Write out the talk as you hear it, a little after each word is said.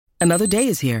Another day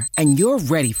is here, and you're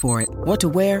ready for it. What to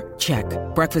wear? Check.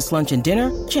 Breakfast, lunch, and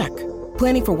dinner? Check.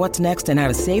 Planning for what's next and how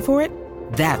to save for it?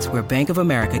 That's where Bank of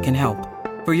America can help.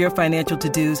 For your financial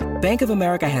to-dos, Bank of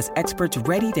America has experts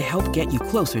ready to help get you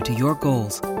closer to your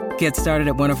goals. Get started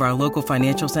at one of our local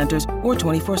financial centers or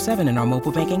 24/7 in our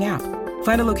mobile banking app.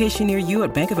 Find a location near you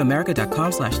at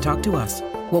bankofamerica.com/talktous.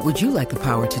 What would you like the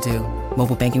power to do?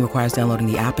 Mobile banking requires downloading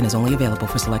the app and is only available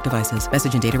for select devices.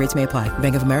 Message and data rates may apply.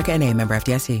 Bank of America N.A., member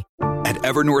FDIC. At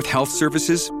Evernorth Health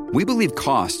Services, we believe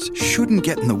costs shouldn't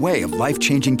get in the way of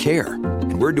life-changing care,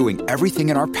 and we're doing everything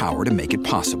in our power to make it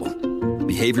possible.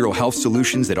 Behavioral health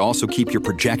solutions that also keep your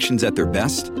projections at their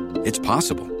best? It's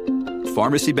possible.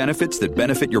 Pharmacy benefits that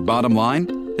benefit your bottom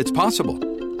line? It's possible.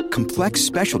 Complex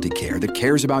specialty care that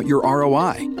cares about your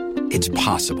ROI? It's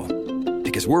possible.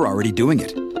 Because we're already doing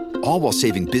it. All while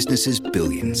saving businesses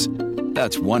billions.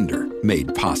 That's Wonder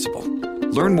made possible.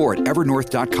 Learn more at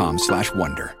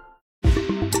evernorth.com/wonder.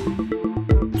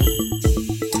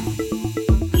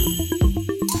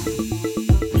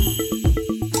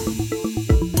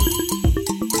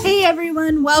 Hey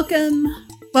everyone,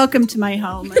 welcome to my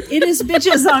home. It is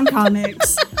Bitches on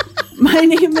Comics. My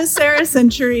name is Sarah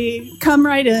Century. Come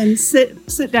right in,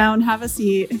 sit down, have a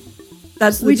seat.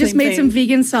 We just made some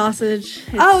vegan sausage.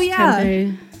 Oh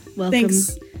yeah, welcome.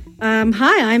 Thanks.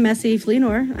 Hi, I'm Essie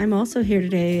Fleenor. I'm also here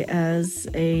today as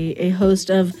a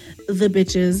host of The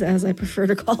Bitches, as I prefer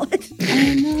to call it.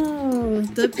 I know,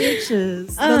 the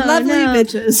bitches, the lovely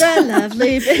bitches, the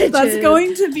lovely bitches. That's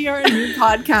going to be our new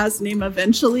podcast name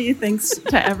eventually. Thanks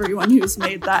to everyone who's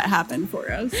made that happen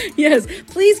for us. Yes,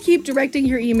 please keep directing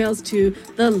your emails to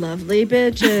the lovely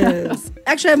bitches.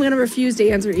 Actually, I'm going to refuse to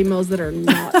answer emails that are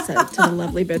not sent to the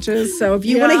lovely bitches. So if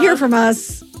you want to hear from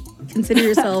us, consider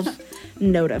yourself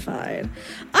notified.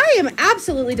 I am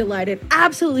absolutely delighted,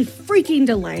 absolutely freaking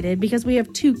delighted, because we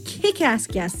have two kick-ass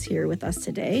guests here with us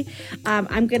today.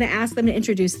 I'm going to ask them to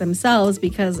introduce themselves,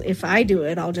 because if I do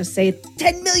it, I'll just say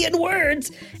 10 million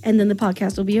words, and then the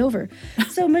podcast will be over.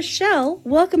 So, Michelle,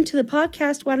 welcome to the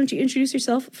podcast. Why don't you introduce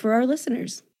yourself for our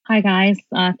listeners? Hi, guys.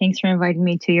 Thanks for inviting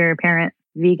me to your parent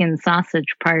vegan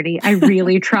sausage party. I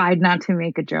really tried not to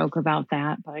make a joke about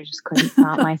that, but I just couldn't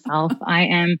stop myself. I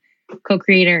am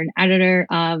co-creator and editor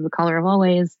of The Color of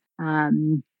Always. I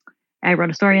wrote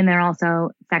a story in there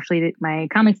also. It's actually my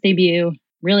comics debut.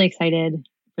 Really excited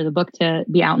for the book to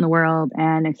be out in the world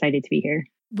and excited to be here.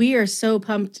 We are so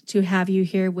pumped to have you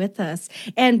here with us.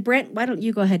 And Brent, why don't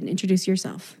you go ahead and introduce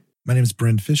yourself? My name is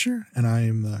Brent Fisher, and I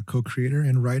am a co-creator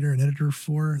and writer and editor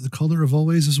for The Color of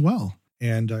Always as well.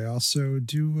 And I also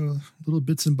do little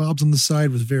bits and bobs on the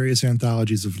side with various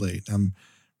anthologies of late. I'm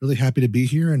really happy to be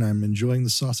here, and I'm enjoying the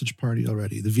sausage party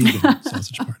already, the vegan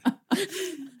sausage party.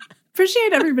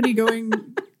 Appreciate everybody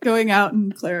going out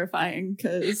and clarifying,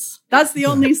 because that's the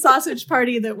only sausage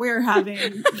party that we're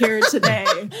having here today.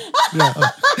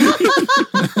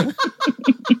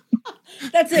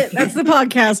 That's it. That's the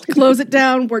podcast. Close it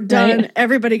down. We're done. Right.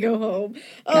 Everybody go home.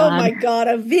 Oh my God,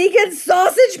 a vegan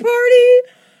sausage party?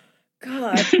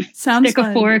 God. Sounds Stick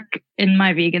a fork in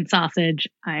my vegan sausage.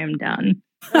 I am done.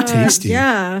 Tasty.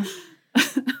 Yeah.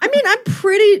 I mean, I'm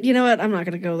pretty, you know what? I'm not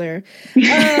going to go there.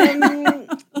 I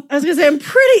was going to say, I'm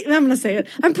going to say it.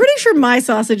 I'm pretty sure my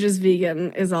sausage is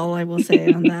vegan is all I will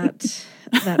say on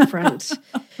that front.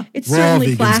 It's We're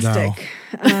certainly plastic.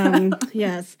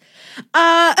 Yes.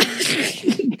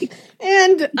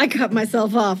 And I cut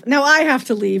myself off. Now I have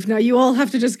to leave. Now you all have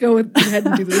to just go ahead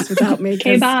and do this without me.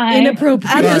 Okay, bye.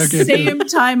 Inappropriate. At the same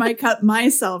time, I cut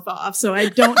myself off, so I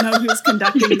don't know who's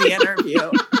conducting the interview.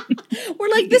 We're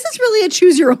like, this is really a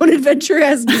choose your own adventure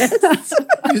as guests.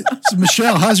 So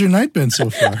Michelle, how's your night been so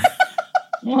far?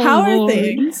 How are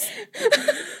things?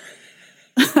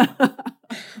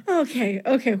 Okay.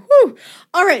 Whew.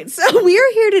 All right. So we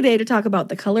are here today to talk about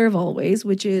The Color of Always,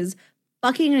 which is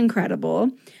fucking incredible.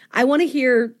 I want to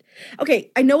hear,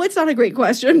 okay, I know it's not a great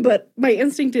question, but my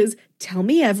instinct is tell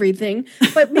me everything.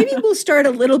 But maybe we'll start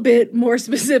a little bit more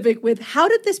specific with how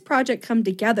did this project come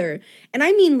together? And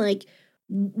I mean, like,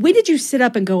 when did you sit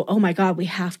up and go, oh my God, we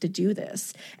have to do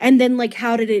this? And then, like,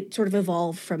 how did it sort of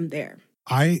evolve from there?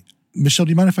 Michelle,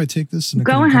 do you mind if I take this?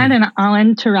 Go ahead, and I'll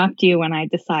interrupt you when I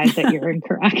decide that you're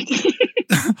incorrect.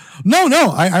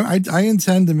 No. I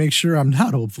intend to make sure I'm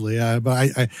not. Hopefully,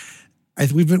 but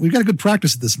we've got a good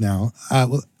practice at this now.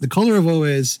 Well, The Color of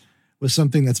Always was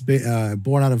something that's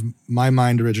born out of my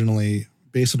mind originally,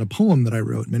 based on a poem that I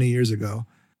wrote many years ago,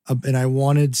 and I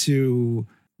wanted to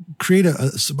create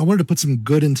I wanted to put some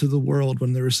good into the world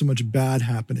when there was so much bad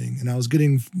happening, and I was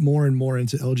getting more and more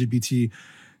into LGBT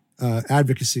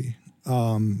advocacy,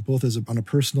 both on a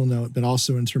personal note, but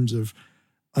also in terms of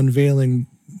unveiling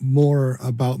more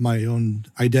about my own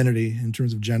identity in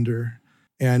terms of gender.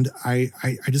 And I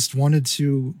just wanted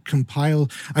to compile.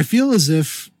 I feel as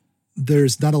if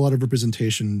there's not a lot of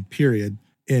representation, period,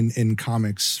 in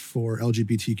comics for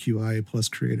LGBTQI plus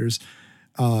creators.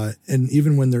 And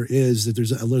even when there is, that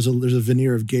there's a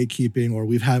veneer of gatekeeping, or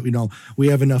we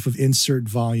have enough of insert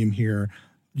volume here,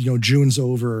 June's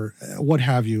over, what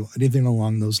have you, anything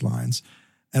along those lines.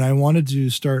 And I wanted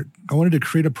to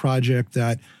create a project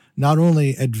that not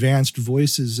only advanced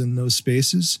voices in those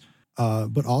spaces,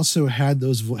 but also had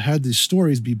these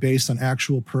stories be based on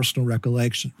actual personal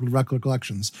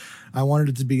recollections. I wanted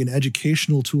it to be an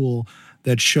educational tool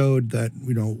that showed that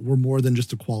we're more than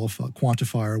just a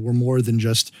quantifier. We're more than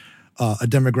just a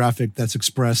demographic that's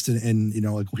expressed in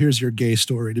like, well, here's your gay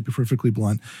story, to be perfectly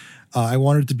blunt. I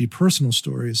wanted it to be personal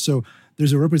stories. So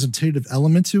there's a representative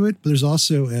element to it, but there's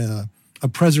also a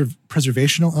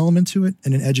preservational element to it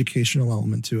and an educational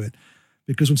element to it.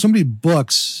 Because when somebody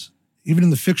books, even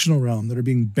in the fictional realm, that are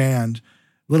being banned,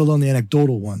 let alone the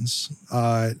anecdotal ones,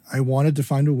 I wanted to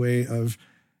find a way of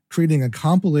creating a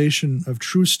compilation of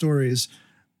true stories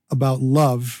about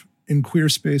love in queer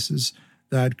spaces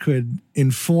that could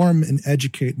inform and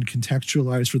educate and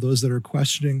contextualize for those that are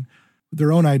questioning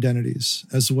their own identities,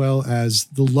 as well as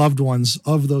the loved ones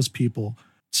of those people,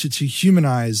 to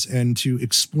humanize and to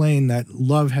explain that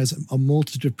love has a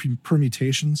multitude of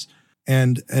permutations.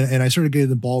 And I started getting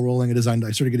the ball rolling. I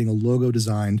started getting a logo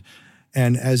designed.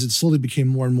 And as it slowly became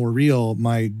more and more real,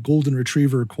 my golden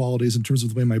retriever qualities in terms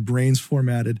of the way my brain's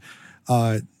formatted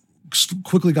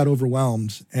quickly got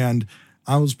overwhelmed. And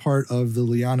I was part of the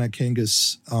Liana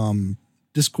Kangas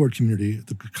Discord community,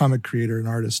 the comic creator and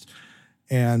artist.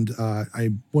 And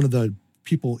one of the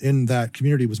people in that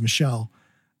community was Michelle.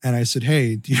 And I said,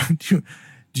 hey, do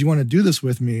you want to do this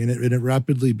with me? And it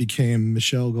rapidly became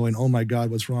Michelle going, oh my God,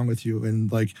 what's wrong with you? And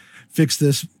like, fix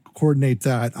this, coordinate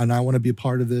that. And I want to be a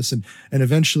part of this. And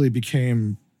eventually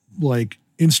became like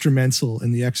instrumental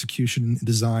in the execution,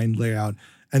 design, layout,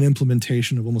 and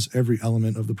implementation of almost every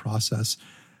element of the process.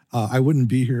 I wouldn't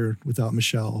be here without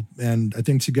Michelle. And I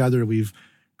think together we've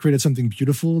created something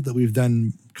beautiful that we've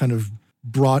then kind of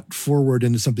brought forward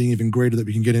into something even greater that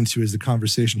we can get into as the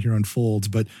conversation here unfolds.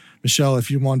 But Michelle,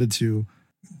 if you wanted to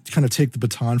kind of take the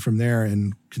baton from there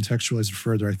and contextualize it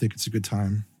further, I think it's a good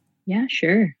time. Yeah,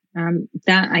 sure. I'm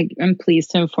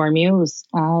pleased to inform you it was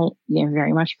all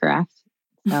very much correct.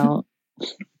 So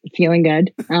feeling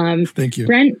good. Thank you.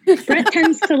 Brent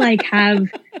tends to like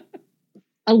have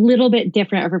a little bit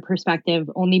different of a perspective,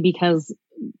 only because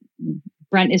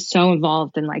Brent is so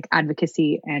involved in like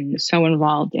advocacy and so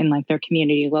involved in like their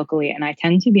community locally. And I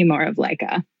tend to be more of like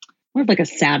a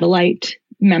satellite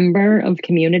member of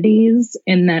communities,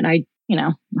 in that I,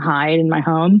 hide in my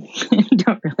home and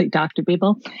don't really talk to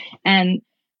people. And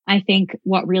I think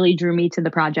what really drew me to the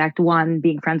project, one,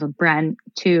 being friends with Brent,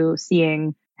 two,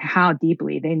 seeing how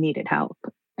deeply they needed help,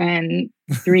 and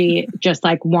three, just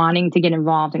like wanting to get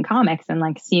involved in comics and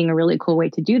like seeing a really cool way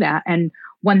to do that. And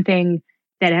one thing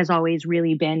that has always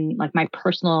really been like my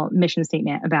personal mission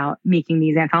statement about making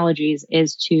these anthologies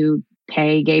is to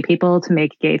pay gay people to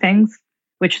make gay things,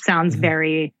 which sounds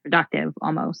very reductive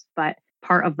almost. But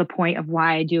part of the point of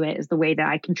why I do it is the way that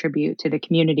I contribute to the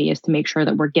community is to make sure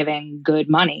that we're giving good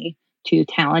money to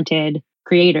talented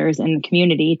creators in the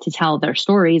community to tell their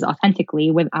stories authentically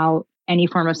without any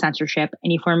form of censorship,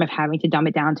 any form of having to dumb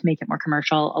it down to make it more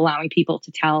commercial, allowing people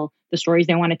to tell the stories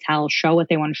they want to tell, show what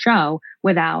they want to show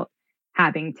without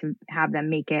having to have them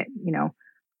make it,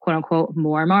 quote unquote,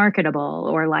 more marketable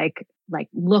or like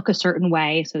look a certain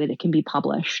way so that it can be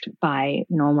published by,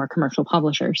 a more commercial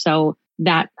publisher. So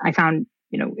that I found,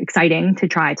 exciting to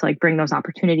try to like bring those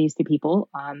opportunities to people.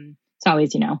 It's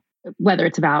always, whether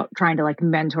it's about trying to like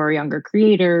mentor younger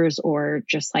creators or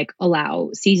just like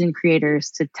allow seasoned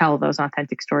creators to tell those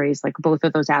authentic stories, like both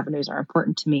of those avenues are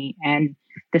important to me. And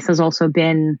this has also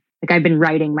been like, I've been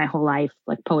writing my whole life,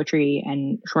 like poetry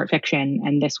and short fiction.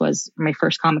 And this was my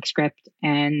first comic script,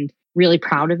 and really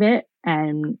proud of it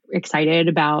and excited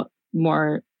about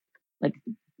more like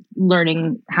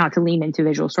learning how to lean into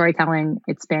visual storytelling.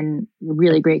 It's been a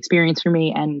really great experience for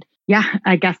me. And yeah,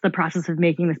 I guess the process of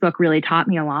making this book really taught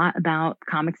me a lot about the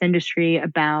comics industry,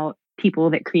 about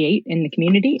people that create in the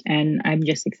community. And I'm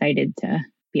just excited to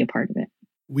be a part of it.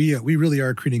 We really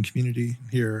are creating community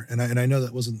here. And I know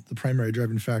that wasn't the primary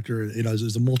driving factor.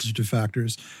 There's a multitude of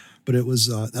factors, but it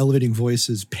was elevating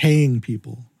voices, paying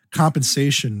people,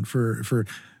 compensation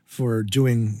for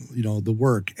doing, the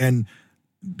work, and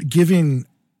giving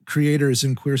creators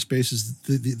in queer spaces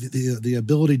the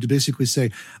ability to basically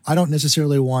say, I don't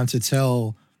necessarily want to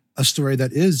tell a story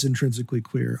that is intrinsically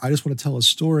queer. I just want to tell a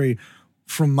story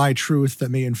from my truth that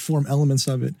may inform elements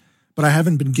of it, but I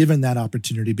haven't been given that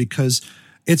opportunity because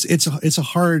it's a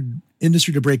hard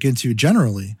industry to break into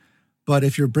generally. But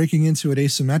if you're breaking into it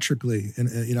asymmetrically, and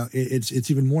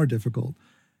it's even more difficult.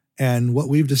 And what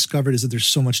we've discovered is that there's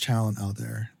so much talent out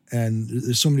there, and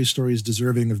there's so many stories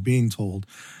deserving of being told.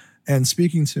 And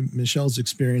speaking to Michelle's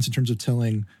experience in terms of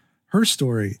telling her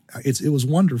story, it was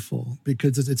wonderful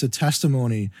because it's a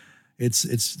testimony.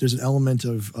 There's an element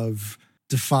of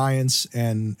defiance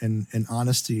and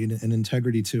honesty and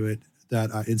integrity to it,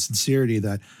 that and sincerity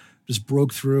that just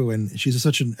broke through. And she's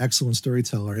such an excellent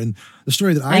storyteller. And the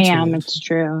story that I told, it's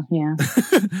true. Yeah.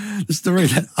 The story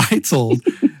that I told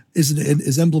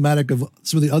is emblematic of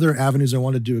some of the other avenues I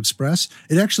wanted to express.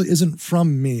 It actually isn't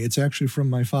from me. It's actually from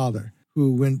my father,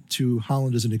 who went to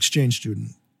Holland as an exchange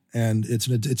student. And it's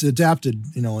adapted,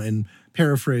 and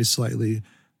paraphrased slightly,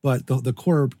 but the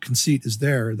core conceit is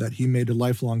there, that he made a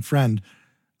lifelong friend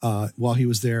while he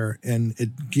was there, and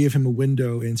it gave him a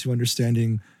window into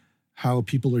understanding how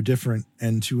people are different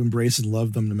and to embrace and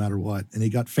love them no matter what. And he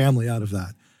got family out of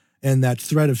that. And that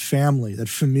thread of family, that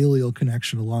familial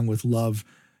connection, along with love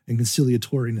and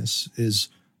conciliatoriness, is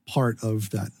part of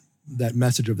that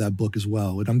message of that book as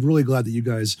well. And I'm really glad that you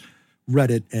guys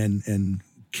read it and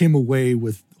came away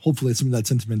with hopefully some of that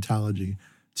sentimentality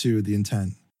to the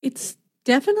intent. It's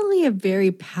definitely a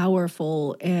very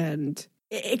powerful and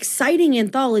exciting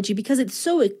anthology because it's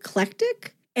so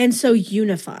eclectic and so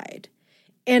unified.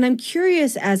 And I'm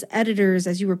curious, as editors,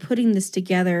 as you were putting this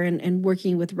together and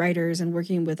working with writers and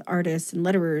working with artists and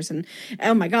letterers and,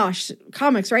 oh my gosh,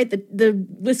 comics, right? The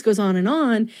list goes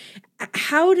on.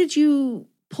 How did you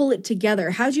pull it together?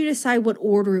 How did you decide what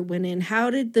order it went in? How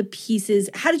did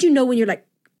you know when you're like,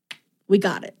 we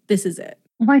got it, this is it?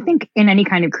 Well, I think in any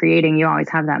kind of creating, you always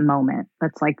have that moment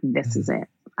that's like, this is it.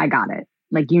 I got it.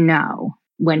 Like,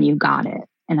 when you got it.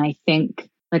 And I think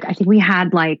we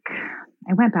had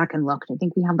I went back and looked. I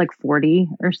think we had 40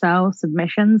 or so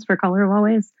submissions for Color of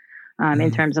Always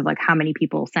in terms of how many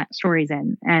people sent stories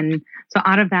in. And so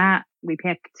out of that, we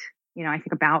picked, I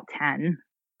think about 10.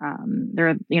 There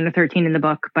are 13 in the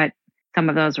book, but some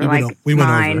of those were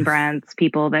mine, Brent's,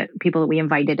 people that we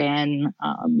invited in.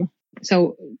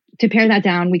 So to pare that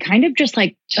down, we kind of just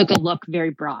took a look very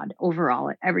broad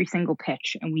overall at every single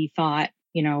pitch. And we thought,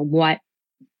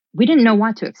 we didn't know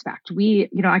what to expect.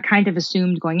 I kind of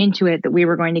assumed going into it that we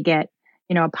were going to get,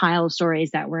 a pile of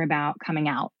stories that were about coming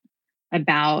out,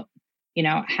 about,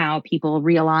 how people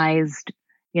realized,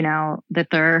 that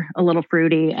they're a little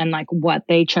fruity, and what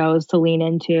they chose to lean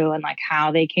into, and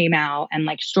how they came out, and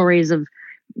stories of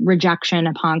rejection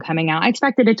upon coming out. I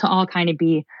expected it to all kind of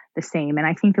be the same. And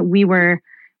I think that we were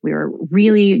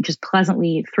really just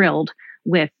pleasantly thrilled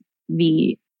with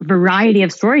the variety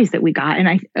of stories that we got.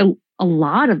 And a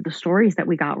lot of the stories that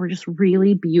we got were just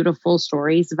really beautiful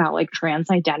stories about trans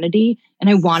identity. And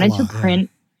I wanted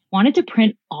to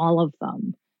print all of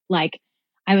them.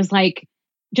 I was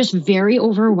just very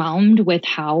overwhelmed with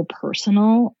how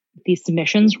personal these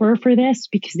submissions were for this,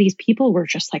 because these people were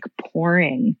just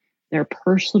pouring their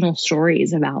personal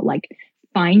stories about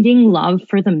finding love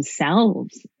for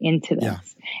themselves into this. Yeah.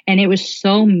 And it was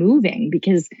so moving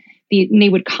because they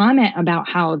would comment about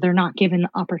how they're not given the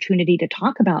opportunity to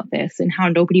talk about this and how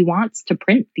nobody wants to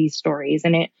print these stories.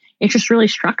 And it just really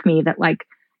struck me that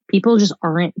people just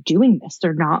aren't doing this.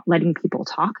 They're not letting people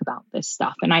talk about this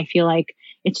stuff. And I feel like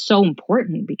it's so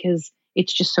important because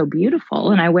it's just so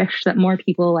beautiful. And I wish that more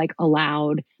people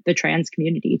allowed the trans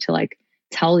community to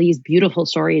tell these beautiful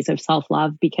stories of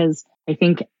self-love, because I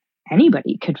think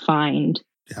anybody could find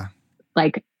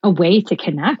a way to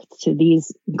connect to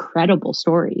these incredible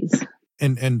stories.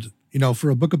 And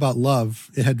for a book about love,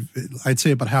 I'd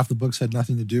say about half the books had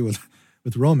nothing to do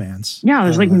with romance. Yeah,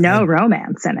 there's no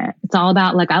romance in it. It's all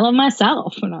about I love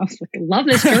myself. And I was I love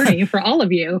this journey for all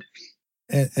of you.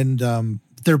 And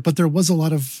there was a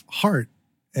lot of heart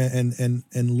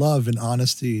and love and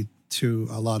honesty to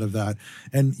a lot of that.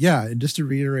 And just to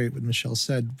reiterate what Michelle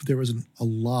said, there was a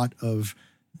lot of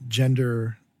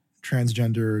gender,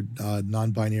 transgender,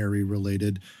 non-binary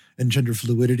related, and gender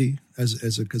fluidity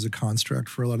as a construct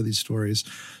for a lot of these stories.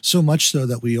 So much so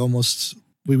that we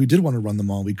did want to run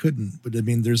them all. We couldn't, but I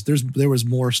mean, there was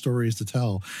more stories to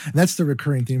tell. And that's the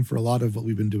recurring theme for a lot of what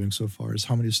we've been doing so far, is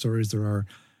how many stories there are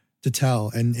to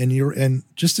tell. And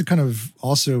just to kind of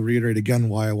also reiterate again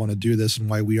why I want to do this and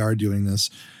why we are doing this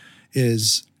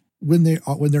is when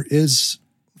there is,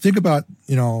 think about,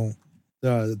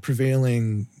 the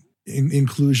prevailing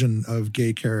inclusion of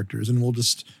gay characters, and we'll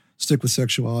just stick with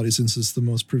sexuality since it's the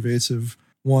most pervasive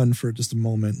one for just a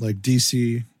moment, like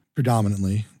DC,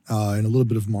 predominantly, and a little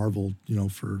bit of Marvel,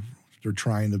 for they're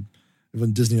trying to,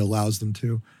 when Disney allows them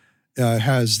to,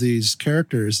 has these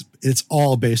characters. It's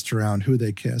all based around who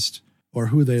they kissed or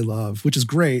who they love, which is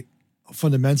great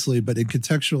fundamentally, but it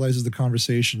contextualizes the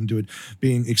conversation into it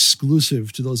being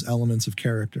exclusive to those elements of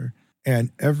character.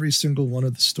 And every single one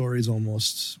of the stories,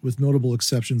 almost with notable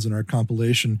exceptions in our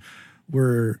compilation,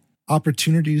 were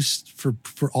opportunities for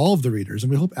all of the readers.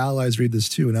 And we hope allies read this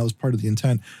too. And that was part of the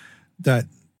intent, that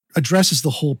addresses the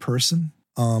whole person.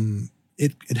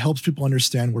 It helps people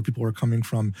understand where people are coming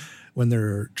from when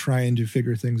they're trying to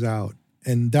figure things out.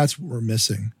 And that's what we're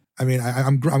missing. I mean,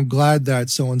 I'm glad that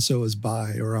so-and-so is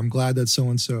bi, or I'm glad that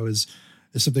so-and-so is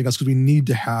something else, because we need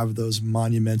to have those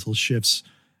monumental shifts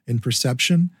in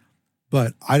perception.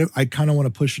 But I kind of want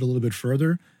to push it a little bit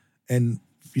further and,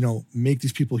 make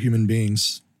these people human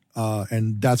beings.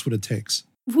 And that's what it takes.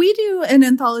 We do an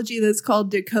anthology that's called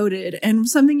Decoded, and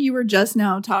something you were just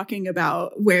now talking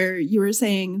about, where you were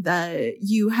saying that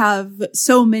you have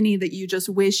so many that you just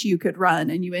wish you could run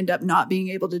and you end up not being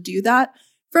able to do that.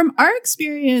 From our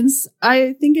experience,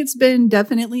 I think it's been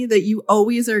definitely that you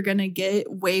always are going to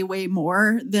get way, way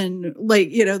more than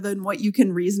than what you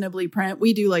can reasonably print.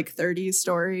 We do 30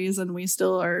 stories and we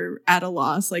still are at a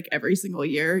loss every single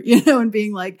year, and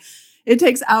being it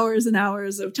takes hours and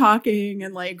hours of talking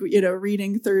and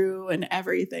reading through and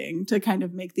everything to kind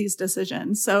of make these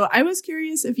decisions. So I was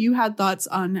curious if you had thoughts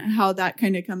on how that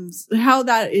kind of how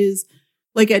that is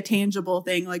a tangible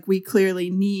thing. We clearly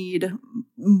need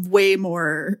way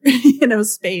more,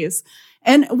 space,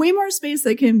 and way more space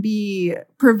that can be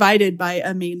provided by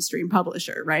a mainstream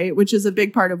publisher, right? Which is a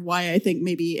big part of why I think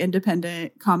maybe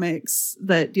independent comics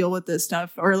that deal with this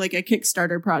stuff, or a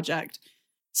Kickstarter project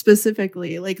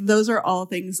specifically, those are all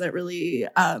things that really,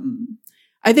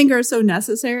 I think are so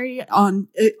necessary on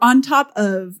top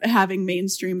of having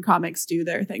mainstream comics do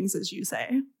their things, as you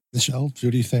say. Michelle,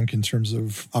 what do you think in terms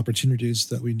of opportunities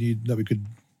that we need, that we could,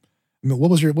 what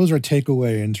was our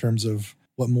takeaway in terms of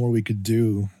what more we could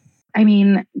do? I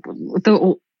mean,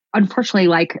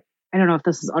 unfortunately, I don't know if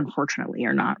this is unfortunately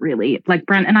or not really,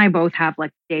 Brent and I both have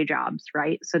day jobs,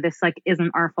 right? So this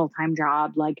isn't our full-time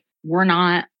job. We're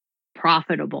not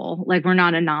profitable. We're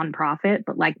not a nonprofit,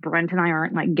 but Brent and I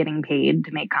aren't getting paid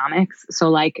to make comics.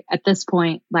 So at this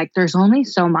point, there's only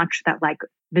so much that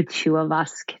the two of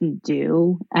us can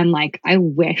do. And I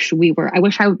wish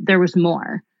there was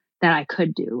more that I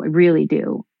could do. I really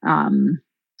do.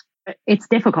 It's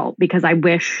difficult because I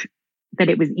wish that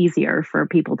it was easier for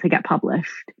people to get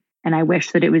published. And I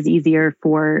wish that it was easier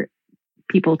for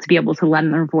people to be able to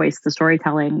lend their voice to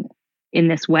storytelling in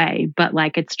this way. But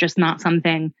it's just not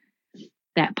something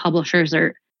that publishers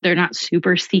they're not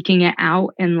super seeking it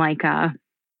out in a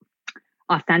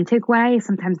authentic way.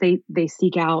 Sometimes they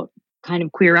seek out kind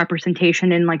of queer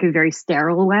representation in a very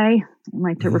sterile way. I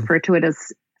like to refer to it as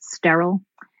sterile,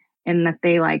 in that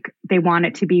they want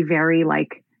it to be very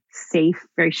safe,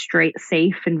 very straight,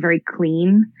 safe and very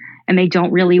clean. And they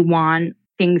don't really want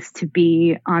things to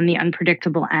be on the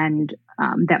unpredictable end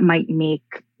that might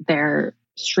make their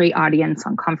straight audience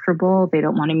uncomfortable. They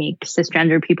don't want to make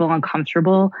cisgender people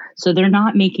uncomfortable. So they're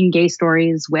not making gay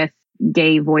stories with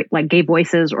gay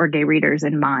voices or gay readers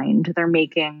in mind. They're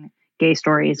making gay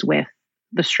stories with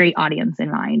the straight audience in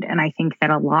mind. And I think that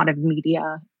a lot of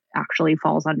media actually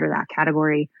falls under that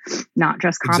category, not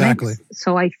just comics. Exactly.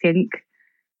 So I think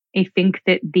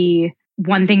that the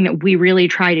one thing that we really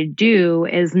try to do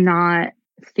is not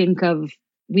think of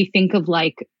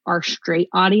our straight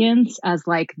audience as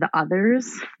the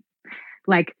others.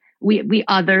 We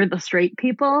other the straight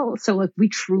people. So we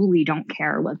truly don't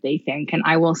care what they think. And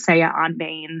I will say it on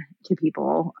Bane to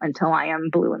people until I am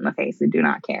blue in the face and do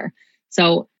not care.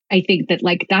 So I think that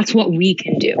that's what we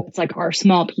can do. It's our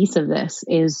small piece of this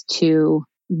is to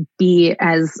be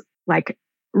as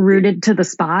rooted to the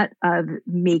spot of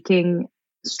making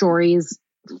stories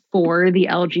for the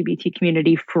LGBT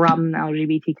community from the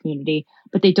LGBT community,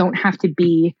 but they don't have to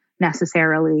be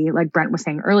necessarily, like Brent was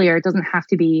saying earlier, it doesn't have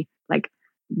to be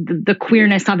the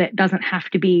queerness of it doesn't have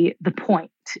to be the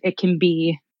point. It can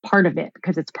be part of it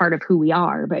because it's part of who we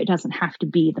are, but it doesn't have to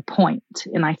be the point.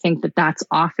 And I think that that's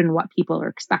often what people are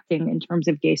expecting in terms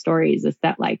of gay stories, is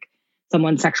that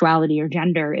someone's sexuality or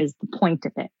gender is the point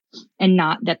of it, and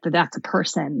not that that's a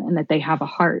person and that they have a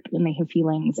heart and they have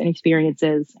feelings and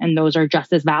experiences, and those are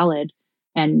just as valid.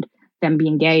 And them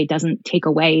being gay doesn't take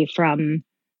away from,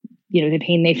 the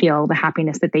pain they feel, the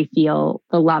happiness that they feel,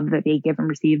 the love that they give and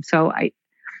receive. So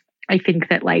I think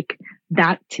that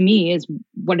that to me is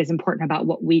what is important about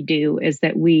what we do, is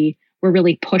that we're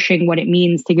really pushing what it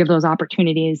means to give those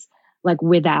opportunities,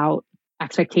 without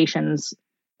expectations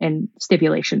and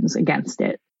stipulations against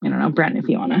it. I don't know, Brent, if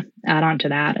you want to add on to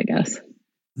that, I guess.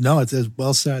 No, it's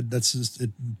well said. That's just,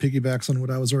 it piggybacks on what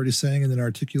I was already saying and then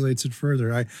articulates it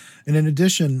further. And in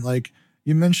addition, like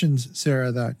you mentioned,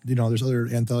 Sarah, that, there's other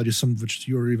anthologies, some of which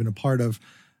you were even a part of.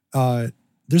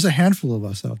 There's a handful of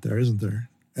us out there, isn't there?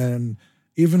 And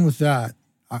even with that,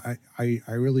 I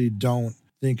really don't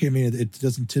think, it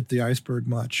doesn't tip the iceberg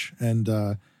much. And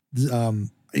a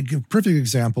perfect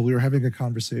example, we were having a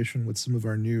conversation with some of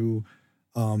our new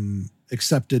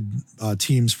accepted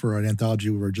teams for an anthology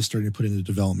we were just starting to put into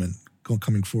development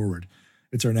coming forward.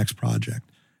 It's our next project.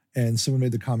 And someone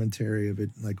made the commentary of it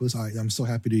like, listen, I'm so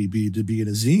happy to be in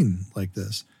a zine like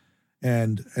this.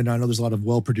 And I know there's a lot of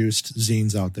well-produced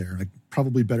zines out there, like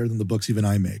probably better than the books even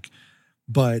I make.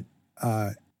 But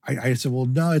I said, well,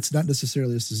 no, it's not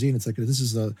necessarily just a zine. It's like, this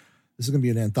is going to be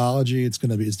an anthology. It's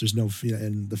going to be, there's no,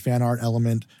 and the fan art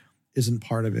element isn't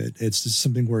part of it. It's just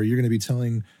something where you're going to be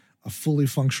telling a fully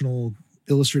functional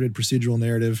illustrated procedural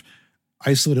narrative,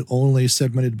 isolated only,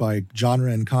 segmented by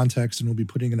genre and context, and we'll be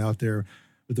putting it out there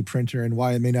with the printer. And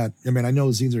why it may not, I know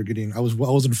zines are getting, I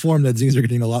was informed that zines are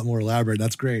getting a lot more elaborate.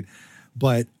 That's great.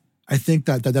 But I think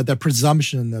that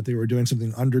presumption that they were doing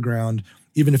something underground,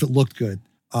 even if it looked good,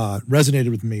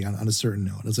 resonated with me on a certain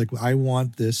note. It's like, I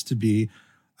want this to be,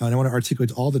 and I want to articulate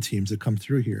to all the teams that come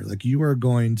through here, like we're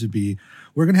going to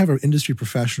have an industry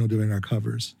professional doing our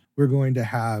covers.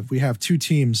 We have two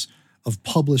teams of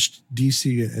published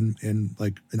DC and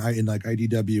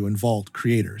IDW and Vault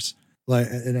creators.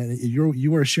 And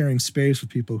you are sharing space with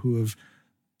people who have,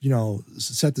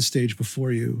 set the stage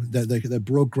before you that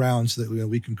broke ground so that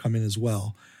we can come in as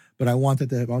well. But I want it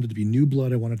to be new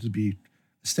blood. I want it to be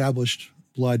established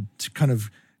blood to kind of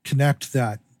connect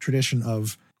that tradition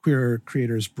of queer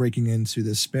creators breaking into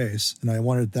this space. And I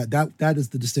wanted that is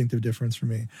the distinctive difference for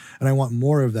me. And I want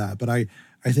more of that. But I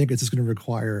think it's just going to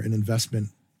require an investment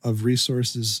of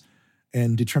resources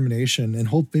and determination, and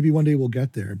hope maybe one day we'll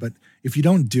get there. But if you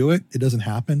don't do it, it doesn't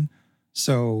happen.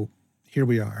 So here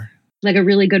we are. Like a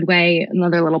really good way,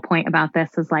 another little point about this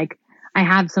is like, I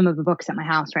have some of the books at my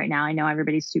house right now. I know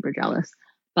everybody's super jealous,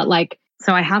 but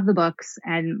so I have the books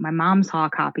and my mom saw a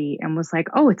copy and was like,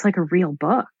 oh, it's like a real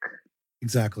book.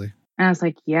 Exactly. And I was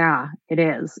like, yeah, it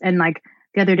is. And like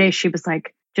the other day she was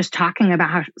like, just talking about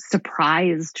how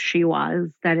surprised she was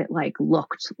that it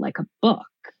looked like a book.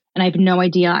 And I have no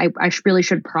idea. I really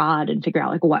should prod and figure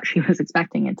out what she was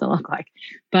expecting it to look like.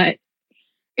 But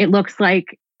it looks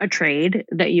like a trade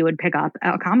that you would pick up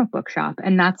at a comic book shop.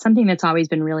 And that's something that's always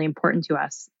been really important to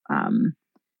us,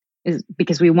 is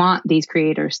because we want these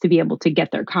creators to be able to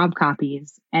get their comp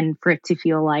copies and for it to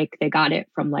feel like they got it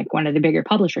from one of the bigger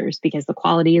publishers, because the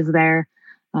quality is there.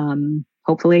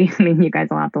 Hopefully, you guys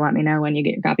will have to let me know when you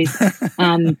get your copies.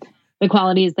 The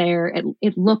quality is there.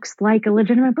 It looks like a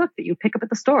legitimate book that you pick up at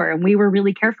the store. And we were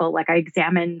really careful. I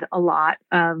examined a lot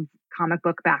of comic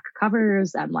book back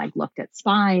covers and looked at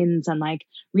spines and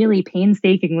really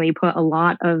painstakingly put a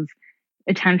lot of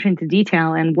attention to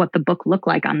detail and what the book looked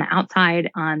like on the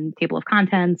outside, on table of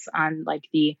contents, on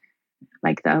the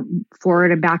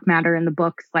forward and back matter in the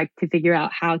books, to figure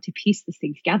out how to piece this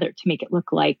thing together to make it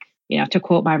look like, to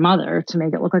quote my mother, to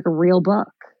make it look like a real book.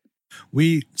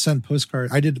 We sent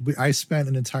postcards. I spent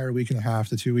an entire week and a half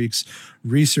to 2 weeks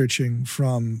researching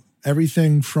from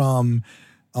everything from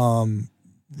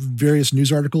various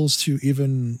news articles to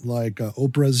even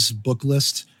Oprah's book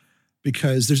list,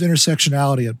 because there's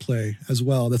intersectionality at play as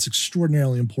well. That's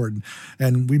extraordinarily important.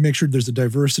 And we make sure there's a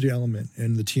diversity element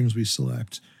in the teams we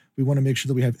select. We want to make sure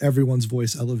that we have everyone's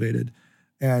voice elevated.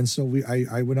 And so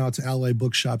I went out to ally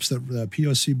bookshops, the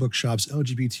POC bookshops,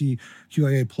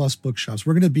 LGBTQIA plus bookshops.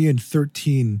 We're going to be in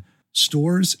 13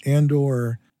 stores and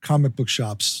or comic book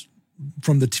shops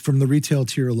from the retail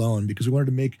tier alone, because we wanted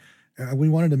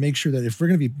to make sure that if we're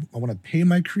going to be, I want to pay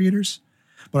my creators,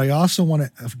 but I also want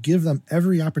to give them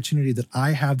every opportunity that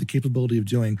I have the capability of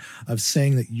doing, of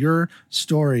saying that your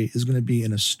story is going to be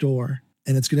in a store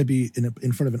and it's going to be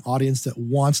in front of an audience that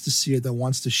wants to see it, that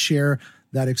wants to share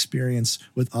that experience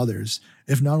with others,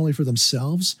 if not only for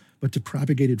themselves, but to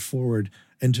propagate it forward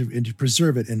and to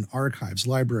preserve it in archives,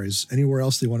 libraries, anywhere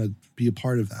else they want to be a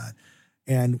part of that.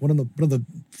 And one of the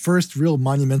first real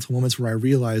monumental moments where I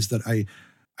realized that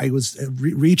I was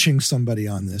reaching somebody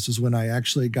on this was when I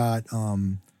actually got,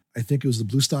 I think it was the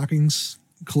Blue Stockings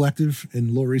Collective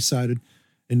in Lower East Side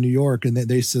in New York, and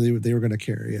they said they were going to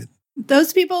carry it.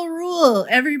 Those people rule.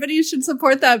 Everybody should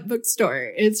support that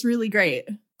bookstore. It's really great.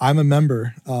 I'm a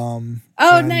member.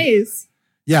 Nice.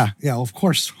 Yeah, of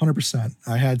course, 100%.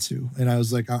 I had to, and I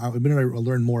was like, I'm going to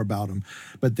learn more about them.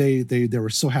 But they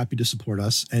were so happy to support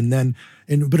us,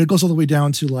 but it goes all the way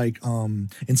down to like I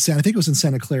think it was in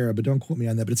Santa Clara, but don't quote me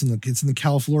on that. But it's in the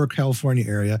California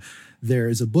area. There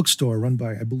is a bookstore run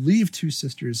by, I believe, two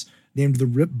sisters named the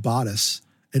Rip Bodice,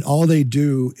 and all they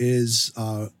do is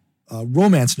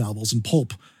romance novels and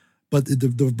pulp. But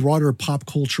the broader pop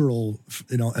cultural,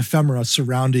 ephemera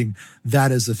surrounding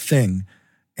that as a thing.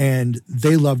 And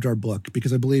they loved our book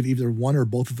because I believe either one or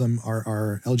both of them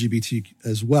are LGBT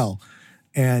as well.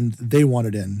 And they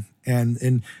wanted in.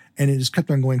 And it just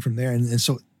kept on going from there.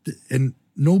 And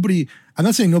nobody, I'm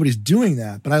not saying nobody's doing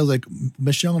that, but I was like,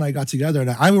 Michelle and I got together, and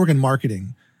I work in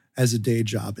marketing as a day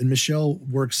job. And Michelle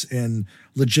works in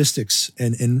logistics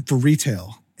and for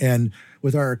retail. And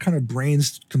with our kind of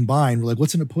brains combined, we're like,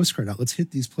 what's in a postcard out? Let's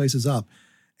hit these places up.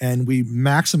 And we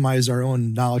maximize our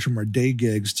own knowledge from our day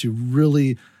gigs to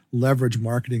really leverage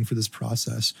marketing for this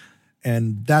process.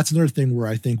 And that's another thing where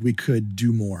I think we could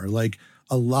do more. Like,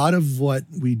 a lot of what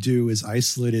we do is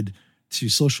isolated to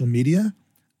social media.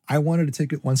 I wanted to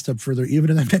take it one step further, even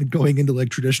if that meant going into like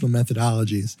traditional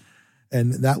methodologies.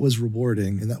 And that was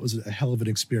rewarding. And that was a hell of an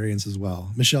experience as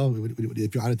well. Michelle,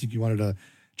 I think you wanted to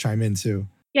chime in too.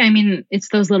 Yeah, I mean, it's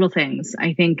those little things.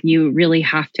 I think you really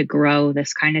have to grow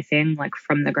this kind of thing like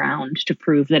from the ground to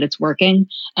prove that it's working.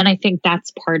 And I think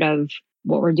that's part of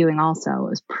what we're doing also,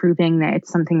 is proving that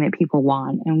it's something that people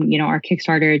want. And, our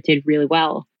Kickstarter did really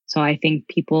well. So I think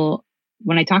people,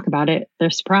 when I talk about it, they're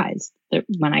surprised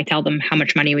when I tell them how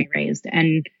much money we raised.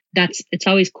 And it's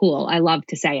always cool. I love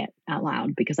to say it out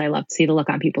loud because I love to see the look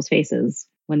on people's faces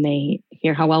when they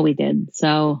hear how well we did.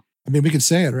 So I mean, we could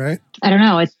say it, right? I don't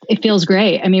know. It feels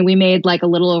great. I mean, we made like a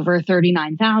little over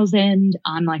 39,000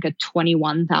 on like a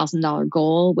 $21,000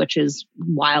 goal, which is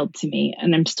wild to me.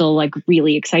 And I'm still like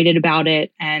really excited about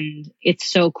it. And it's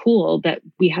so cool that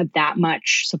we had that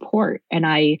much support. And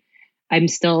I'm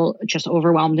still just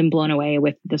overwhelmed and blown away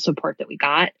with the support that we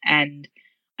got. And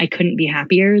I couldn't be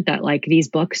happier that like these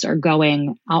books are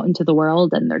going out into the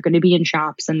world, and they're going to be in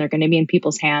shops, and they're going to be in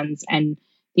people's hands. And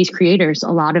these creators,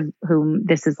 a lot of whom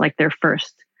this is like their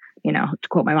first, to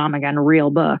quote my mom again, real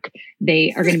book,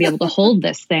 they are going to be able to hold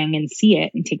this thing and see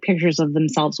it and take pictures of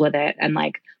themselves with it and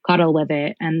like cuddle with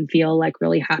it and feel like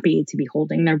really happy to be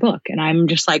holding their book. And I'm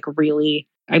just like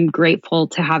I'm grateful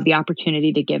to have the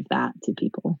opportunity to give that to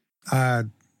people. Do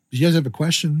you guys have a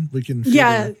question? We can.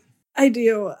 Yeah, I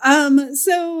do.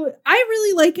 So I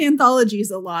really like anthologies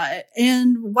a lot.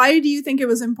 And why do you think it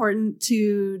was important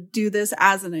to do this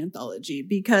as an anthology?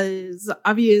 Because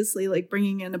obviously, like,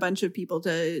 bringing in a bunch of people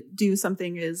to do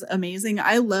something is amazing.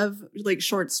 I love like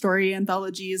short story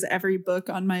anthologies. Every book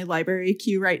on my library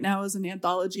queue right now is an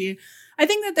anthology. I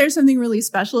think that there's something really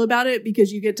special about it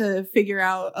because you get to figure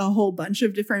out a whole bunch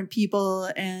of different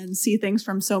people and see things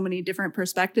from so many different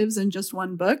perspectives in just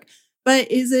one book. But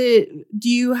do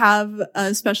you have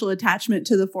a special attachment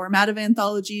to the format of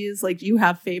anthologies? Like, do you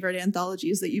have favorite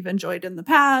anthologies that you've enjoyed in the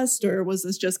past? Or was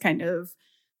this just kind of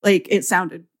like, it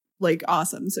sounded like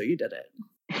awesome, so you did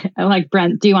it? Like,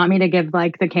 Brent, do you want me to give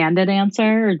like the candid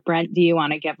answer? Or Brent, do you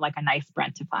want to give like a nice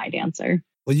Brentified answer?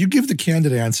 Well, you give the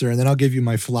candid answer and then I'll give you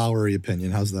my flowery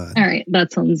opinion. How's that? All right.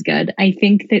 That sounds good. I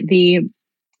think that the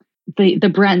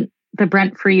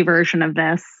Brent free version of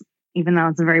this, even though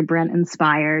it's very Brent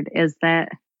inspired, is that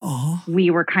we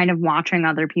were kind of watching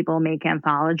other people make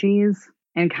anthologies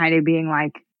and kind of being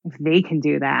like, if they can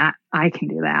do that, I can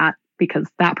do that, because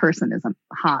that person is a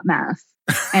hot mess.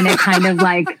 And it kind of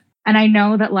like, and I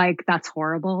know that like, that's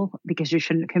horrible because you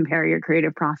shouldn't compare your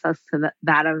creative process to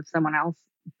that of someone else,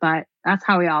 but that's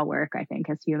how we all work, I think,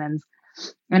 as humans.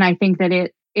 And I think that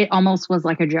it almost was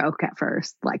like a joke at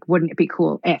first. Like, wouldn't it be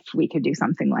cool if we could do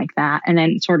something like that? And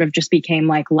then it sort of just became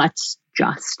like, let's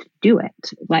just do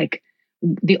it. Like,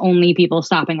 the only people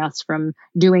stopping us from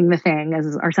doing the thing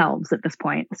is ourselves at this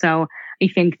point. So I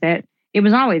think that it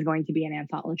was always going to be an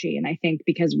anthology. And I think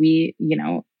because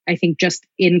I think just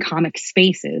in comic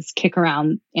spaces kick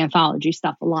around anthology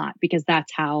stuff a lot, because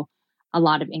that's how a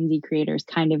lot of indie creators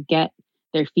kind of get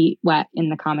their feet wet in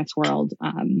the comics world.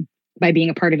 By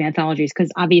being a part of anthologies,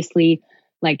 because obviously,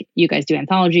 like, you guys do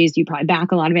anthologies, you probably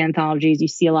back a lot of anthologies, you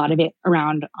see a lot of it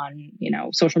around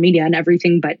on social media and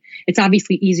everything, but it's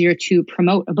obviously easier to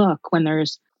promote a book when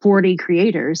there's 40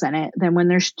 creators in it than when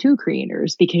there's 2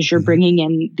 creators, because you're bringing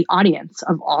in the audience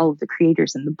of all of the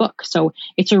creators in the book. So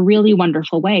it's a really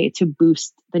wonderful way to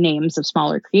boost the names of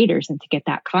smaller creators and to get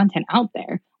that content out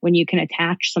there when you can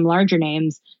attach some larger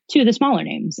names to the smaller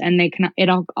names, and it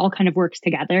all kind of works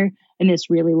together in this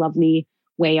really lovely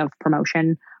way of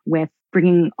promotion with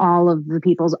bringing all of the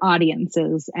people's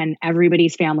audiences and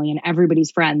everybody's family and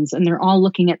everybody's friends, and they're all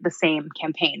looking at the same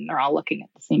campaign. They're all looking at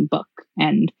the same book.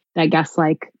 And I guess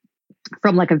like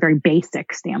from like a very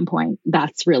basic standpoint,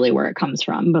 that's really where it comes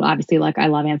from. But obviously, like, I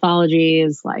love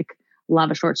anthologies, like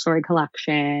love a short story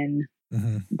collection.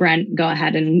 Brent, go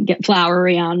ahead and get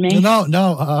flowery on me.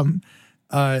 No.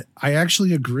 I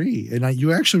actually agree, and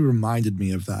you actually reminded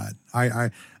me of that.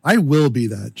 I will be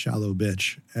that shallow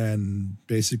bitch and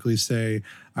basically say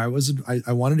I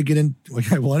wanted to get in.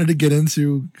 I wanted to get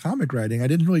into comic writing. I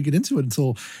didn't really get into it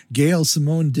until Gail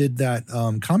Simone did that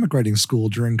comic writing school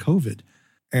during COVID,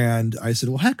 and I said,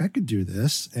 well, heck, I could do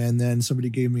this. And then somebody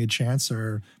gave me a chance.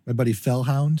 My buddy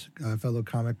Fellhound, fellow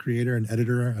comic creator and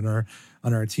editor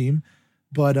on our team,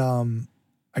 but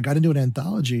I got into an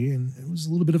anthology and it was a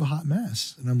little bit of a hot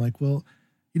mess. And I'm like, well,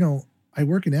 I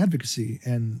work in advocacy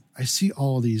and I see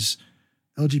all these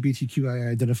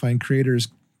LGBTQI identifying creators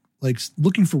like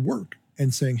looking for work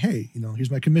and saying, hey,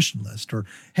 here's my commission list, or,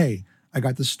 hey, I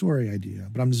got this story idea,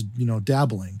 but I'm just,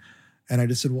 dabbling. And I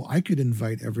just said, well, I could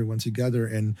invite everyone together.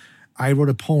 And I wrote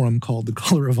a poem called The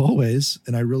Color of Always,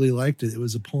 and I really liked it. It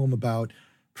was a poem about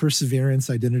perseverance,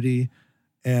 identity,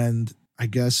 and I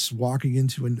guess walking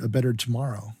into a better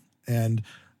tomorrow. And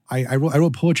I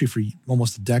wrote poetry for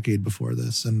almost a decade before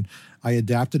this, and I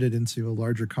adapted it into a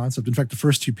larger concept. In fact, the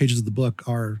first 2 pages of the book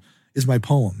is my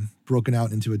poem broken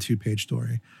out into a 2-page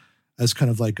story as kind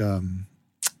of like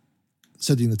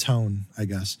setting the tone, I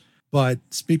guess. But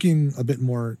speaking a bit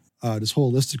more just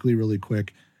holistically really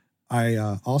quick, I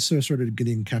also started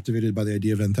getting captivated by the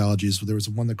idea of anthologies. There was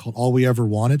one that called All We Ever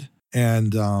Wanted,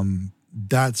 and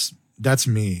that's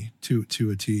me to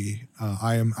a T.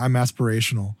 I'm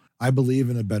aspirational. I believe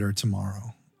in a better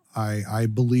tomorrow. I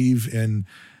believe in,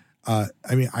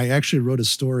 I actually wrote a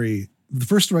story, the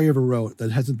first story I ever wrote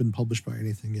that hasn't been published by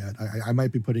anything yet. I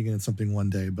might be putting it in something one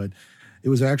day, but it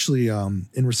was actually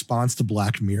in response to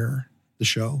Black Mirror, the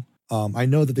show. I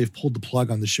know that they've pulled the plug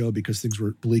on the show because things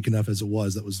were bleak enough as it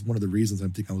was. That was one of the reasons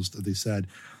they said.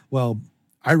 Well,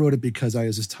 I wrote it because I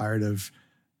was just tired of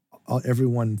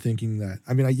everyone thinking that,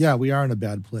 we are in a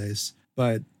bad place,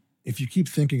 but if you keep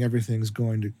thinking everything's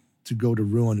going to go to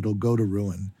ruin, it'll go to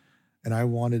ruin. And I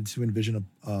wanted to envision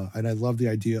and I love the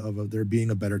idea of there being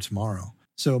a better tomorrow.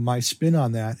 So my spin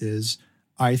on that is,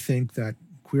 I think that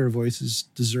queer voices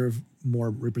deserve more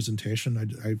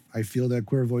representation. I feel that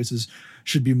queer voices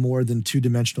should be more than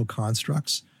 2-dimensional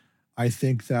constructs. I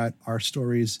think that our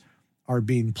stories are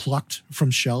being plucked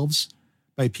from shelves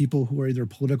by people who are either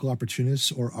political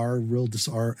opportunists or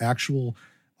are actual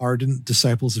ardent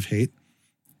disciples of hate.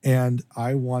 And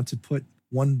I want to put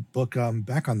one book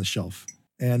back on the shelf.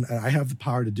 And I have the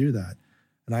power to do that.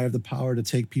 And I have the power to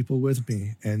take people with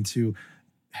me and to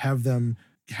have them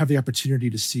have the opportunity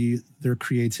to see their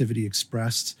creativity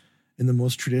expressed in the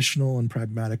most traditional and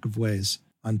pragmatic of ways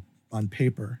on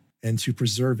paper, and to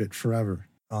preserve it forever.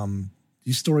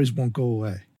 These stories won't go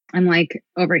away. I'm like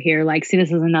over here, like, see,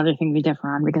 this is another thing we differ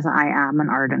on, because I am an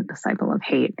ardent disciple of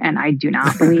hate and I do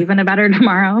not believe in a better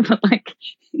tomorrow, but like,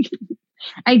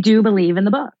 I do believe in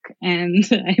the book, and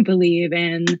I believe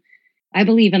in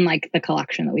like the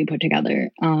collection that we put together.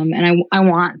 And I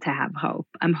want to have hope.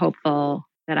 I'm hopeful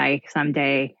that I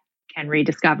someday can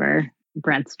rediscover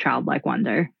Brent's childlike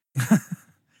wonder.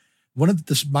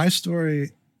 My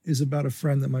story is about a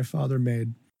friend that my father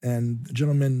made, and the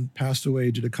gentleman passed away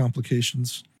due to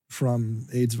complications from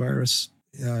AIDS virus.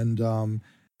 And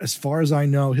as far as I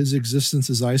know, his existence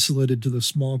is isolated to the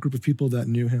small group of people that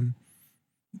knew him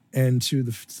and to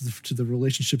the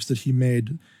relationships that he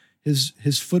made.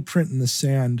 His footprint in the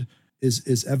sand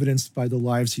is evidenced by the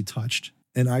lives he touched.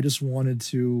 And I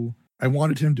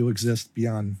wanted him to exist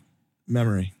beyond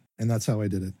memory. And that's how I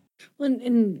did it. Well,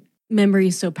 and memory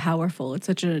is so powerful. It's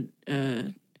such a,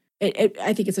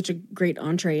 I think it's such a great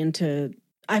entree into,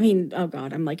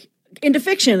 I'm like, into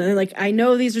fiction. And like, I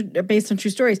know these are based on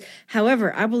true stories.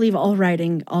 However, I believe all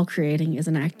writing, all creating is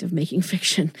an act of making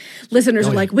fiction. Listeners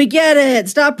are like, we get it.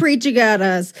 Stop preaching at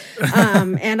us.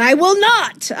 And I will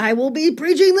not. I will be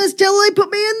preaching this till they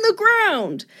put me in the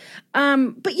ground.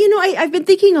 But, I've been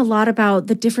thinking a lot about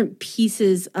the different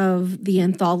pieces of the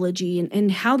anthology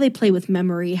and how they play with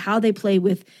memory, how they play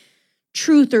with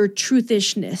truth or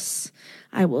truthishness.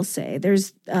 I will say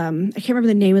there's, I can't remember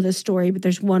the name of the story, but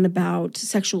there's one about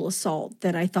sexual assault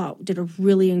that I thought did a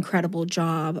really incredible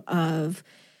job of,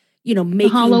 making the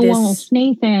Hollow Wolf,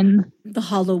 Nathan. The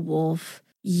Hollow Wolf.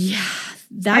 Yeah.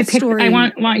 I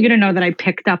want you to know that I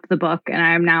picked up the book and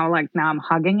I'm now I'm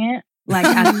hugging it. Like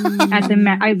I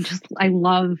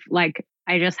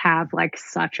I just have like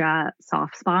such a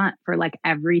soft spot for like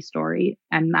every story.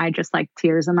 And I just like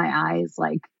tears in my eyes,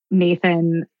 like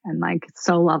Nathan, and like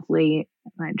so lovely.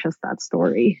 And I just, that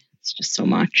story, it's just so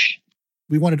much.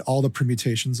 We wanted all the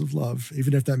permutations of love,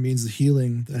 even if that means the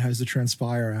healing that has to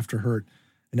transpire after hurt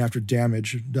and after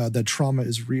damage, that trauma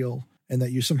is real, and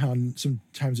that you sometimes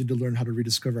need to learn how to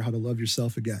rediscover how to love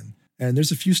yourself again. And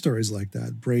there's a few stories like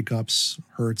that: breakups,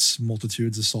 hurts,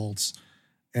 multitudes, assaults.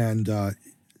 And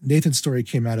Nathan's story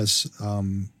came at us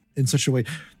in such a way.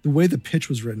 The way the pitch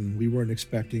was written, we weren't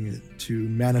expecting it to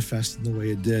manifest in the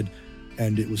way it did.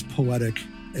 And it was poetic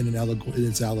in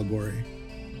its allegory.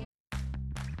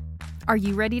 Are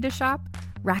you ready to shop?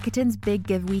 Rakuten's Big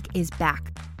Give Week is back.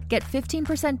 Get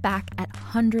 15% back at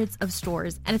hundreds of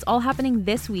stores, and it's all happening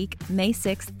this week, May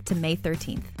 6th to May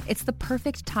 13th. It's the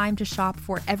perfect time to shop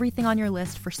for everything on your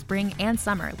list for spring and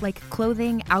summer, like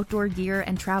clothing, outdoor gear,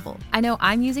 and travel. I know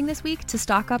I'm using this week to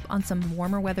stock up on some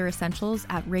warmer weather essentials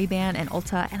at Ray-Ban and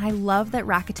Ulta, and I love that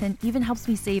Rakuten even helps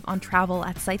me save on travel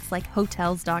at sites like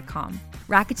Hotels.com.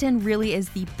 Rakuten really is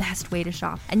the best way to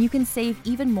shop, and you can save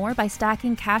even more by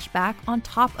stacking cash back on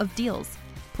top of deals.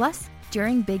 Plus,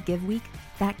 during Big Give Week,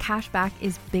 that cash back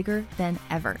is bigger than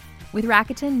ever. With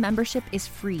Rakuten, membership is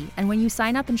free, and when you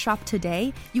sign up and shop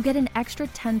today, you get an extra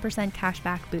 10% cash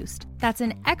back boost. That's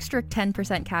an extra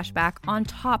 10% cash back on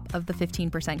top of the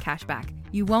 15% cash back.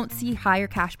 You won't see higher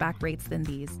cash back rates than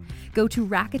these. Go to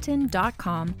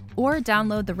Rakuten.com or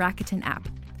download the Rakuten app.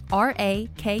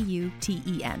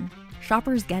 Rakuten.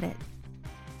 Shoppers get it.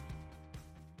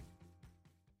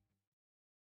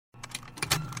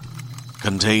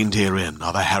 Contained herein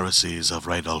are the heresies of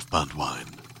Radolf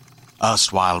Burntwine,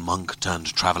 erstwhile monk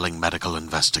turned traveling medical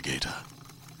investigator.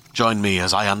 Join me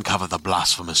as I uncover the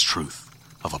blasphemous truth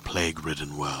of a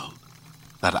plague-ridden world,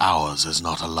 that ours is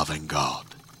not a loving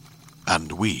God,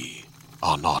 and we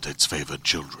are not its favored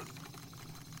children.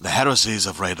 The heresies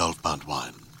of Radolf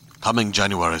Burntwine, coming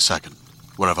January 2nd,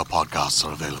 wherever podcasts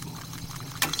are available.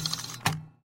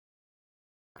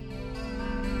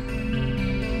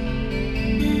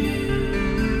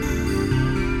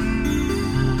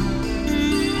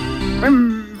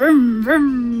 Vroom, vroom,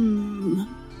 vroom.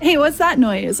 Hey, what's that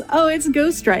noise? Oh, it's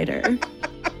Ghost Rider.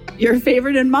 Your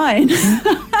favorite and mine.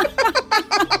 Vroom,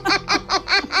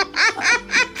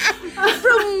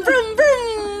 vroom, vroom.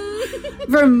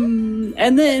 Vroom.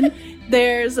 And then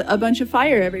there's a bunch of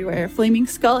fire everywhere. Flaming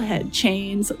skull head,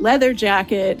 chains, leather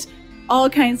jacket,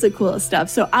 all kinds of cool stuff.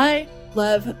 So I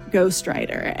love Ghost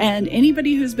Rider, and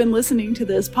anybody who's been listening to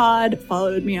this pod,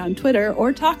 followed me on Twitter,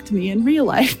 or talked to me in real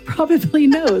life probably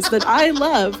knows that I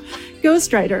love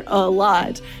Ghost Rider a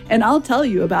lot, and I'll tell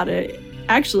you about it.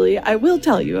 Actually, I will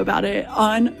tell you about it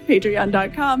on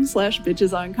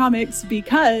patreon.com/bitchesoncomics,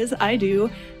 because I do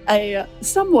a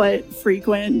somewhat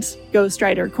frequent Ghost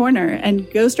Rider Corner, and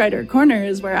Ghost Rider Corner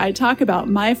is where I talk about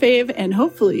my fave and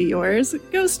hopefully yours,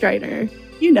 Ghost Rider.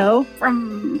 You know,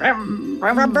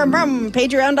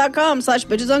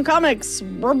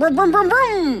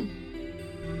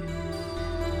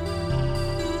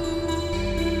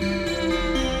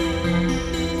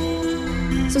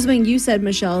 So something you said,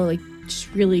 Michelle, like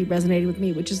just really resonated with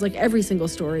me, which is like every single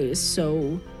story is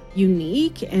so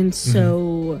unique and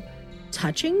so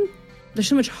touching. There's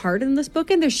so much heart in this book,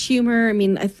 and there's humor. I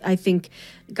mean, I think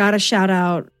gotta shout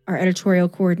out our editorial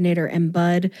coordinator and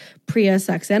Bud, Priya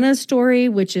Saxena's story,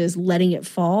 which is Letting It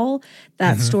Fall.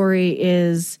 That story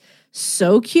is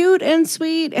so cute and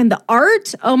sweet. And the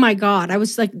art, oh my God, I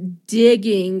was like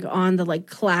digging on the like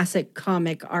classic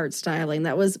comic art styling.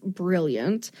 That was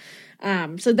brilliant.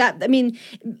 So that, I mean,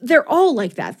 they're all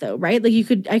like that though, right? Like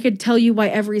I could tell you why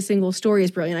every single story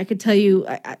is brilliant. I could tell you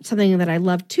something that I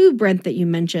loved too, Brent, that you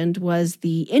mentioned was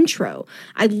the intro.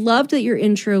 I loved that your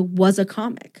intro was a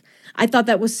comic. I thought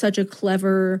that was such a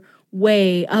clever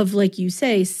way of, like you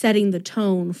say, setting the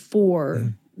tone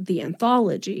for the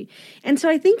anthology. And so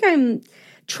I think I'm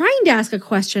trying to ask a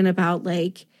question about,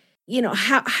 like, you know,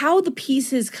 how the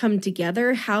pieces come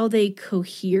together, how they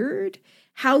cohered,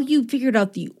 how you figured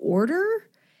out the order,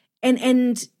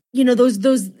 and you know, those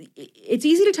it's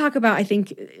easy to talk about, I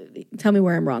think, tell me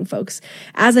where I'm wrong, folks,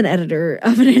 as an editor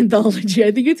of an anthology,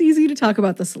 I think it's easy to talk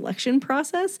about the selection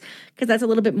process because that's a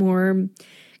little bit more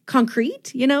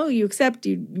concrete. You know, you accept,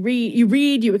 you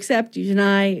read, you accept, you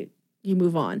deny, you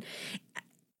move on.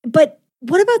 But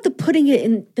what about the putting it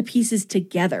in the pieces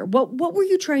together? What were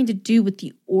you trying to do with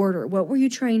the order? What were you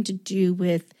trying to do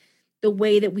with the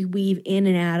way that we weave in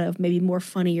and out of maybe more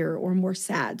funnier or more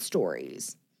sad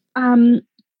stories?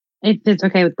 If it's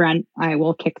okay with Brent, I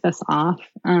will kick this off.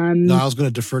 No, I was going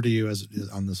to defer to you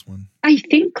on this one. I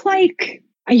think, like,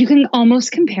 You can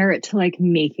almost compare it to like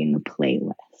making a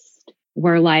playlist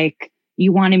where like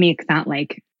you want to make that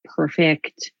like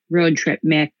perfect road trip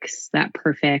mix, that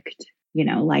perfect,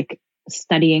 like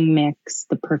studying mix,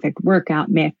 the perfect workout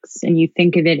mix. And you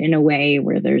think of it in a way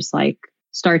where there's like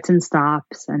starts and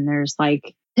stops and there's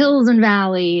like hills and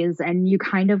valleys. And you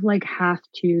kind of like have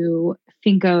to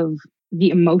think of the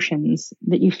emotions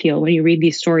that you feel when you read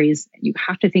these stories. You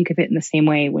have to think of it in the same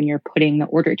way when you're putting the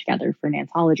order together for an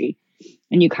anthology.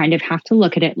 And you kind of have to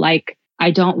look at it like,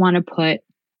 I don't want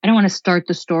to start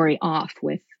the story off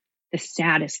with the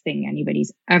saddest thing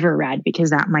anybody's ever read, because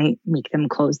that might make them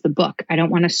close the book. I don't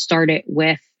want to start it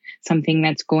with something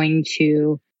that's going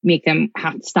to make them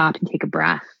have to stop and take a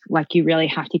breath. Like, you really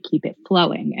have to keep it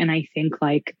flowing. And I think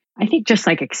just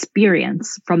like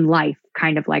experience from life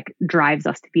kind of like drives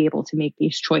us to be able to make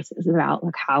these choices about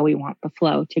like how we want the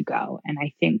flow to go. And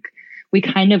I think we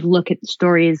kind of look at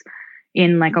stories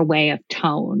in like a way of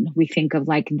tone. We think of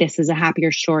like, this is a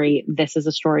happier story. This is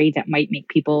a story that might make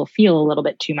people feel a little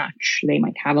bit too much. They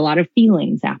might have a lot of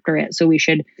feelings after it. So we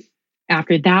should,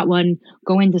 after that one,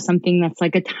 go into something that's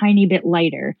like a tiny bit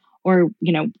lighter, or,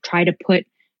 try to put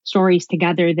stories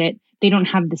together that they don't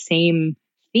have the same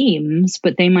themes,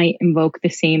 but they might invoke the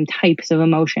same types of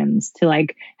emotions to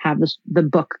like have the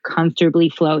book comfortably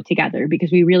flow together,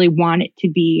 because we really want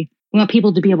we want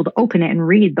people to be able to open it and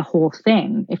read the whole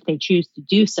thing if they choose to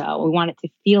do so. We want it to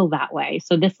feel that way.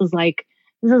 So this is like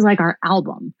our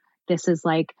album. This is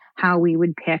like how we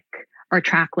would pick our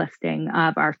track listing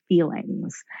of our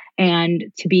feelings. And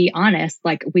to be honest,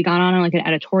 like we got on like an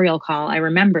editorial call. I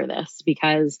remember this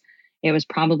because it was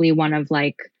probably one of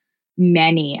like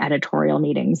many editorial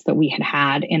meetings that we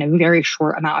had in a very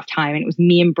short amount of time. And it was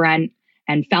me and Brent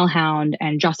and Fellhound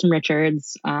and Justin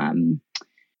Richards,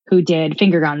 who did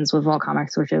Finger Guns with Vault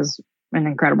Comics, which is an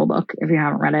incredible book. If you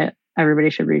haven't read it, everybody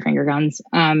should read Finger Guns.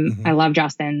 I love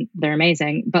Justin. They're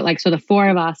amazing. But like, so the four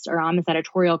of us are on this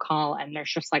editorial call and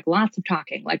there's just like lots of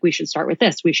talking. Like, we should start with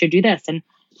this. We should do this. And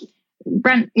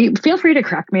Brent, feel free to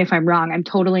correct me if I'm wrong. I'm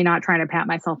totally not trying to pat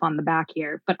myself on the back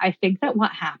here. But I think that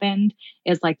what happened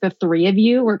is like the three of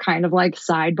you were kind of like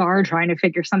sidebar trying to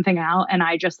figure something out. And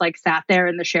I just like sat there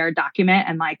in the shared document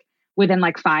and like within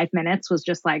like 5 minutes was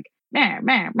just like,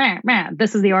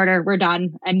 this is the order. We're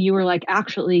done. And you were like,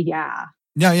 actually, yeah.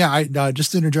 Yeah. I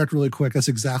just to interject really quick. That's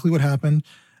exactly what happened.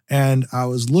 And I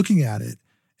was looking at it,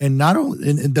 and not only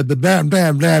in the bam,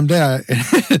 bam, bam, bam.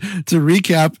 To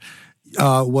recap,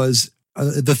 was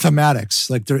the thematics.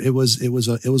 Like it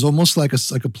was almost like a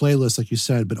playlist, like you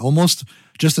said, but almost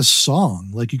just a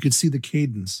song. Like you could see the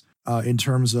cadence in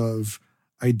terms of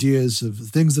ideas of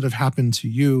things that have happened to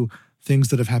you, things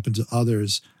that have happened to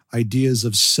others, ideas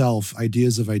of self,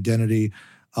 ideas of identity,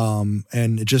 and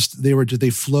they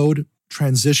flowed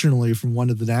transitionally from one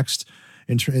to the next,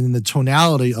 and the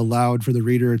tonality allowed for the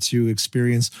reader to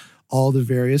experience all the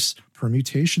various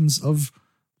permutations of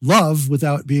love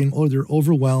without being either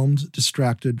overwhelmed,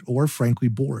 distracted, or frankly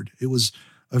bored. It was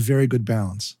a very good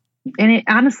balance. And it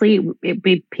honestly,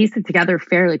 we pieced it together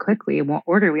fairly quickly in what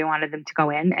order we wanted them to go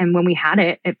in. And when we had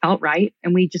it, it felt right.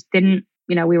 And we just didn't,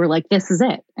 we were like, this is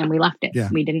it. And we left it. Yeah.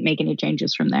 We didn't make any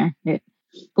changes from there.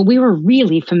 But we were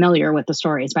really familiar with the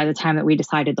stories by the time that we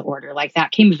decided the order. Like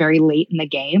that came very late in the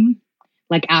game.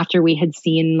 Like after we had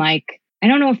seen I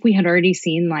don't know if we had already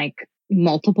seen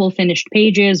multiple finished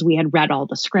pages. We had read all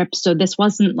the scripts. So this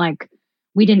wasn't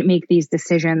we didn't make these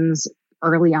decisions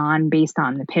early on based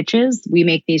on the pitches. We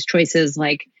make these choices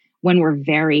when we're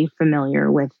very familiar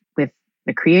with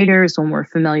the creators, when we're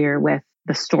familiar with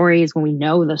the stories, when we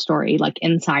know the story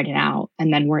inside and out,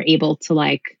 and then we're able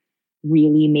to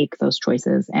really make those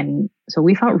choices. And so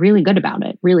we felt really good about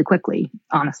it really quickly.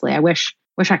 Honestly, I wish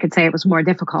I could say it was more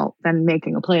difficult than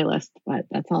making a playlist, but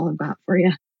that's all I've got for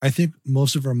you. I think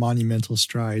most of our monumental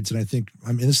strides, and I think,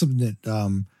 this is something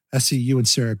that Essie, you and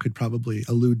Sarah could probably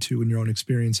allude to in your own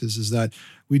experiences, is that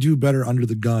we do better under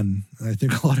the gun. And I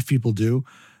think a lot of people do,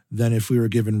 than if we were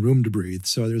given room to breathe.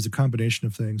 So there's a combination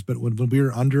of things. But when we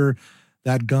were under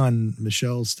that gun,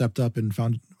 Michelle stepped up and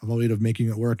found a way of making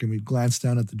it work. And we glanced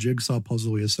down at the jigsaw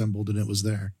puzzle we assembled, and it was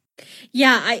there.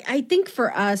 Yeah, I think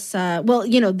for us,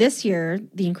 this year,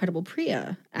 the Incredible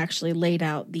Priya actually laid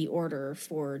out the order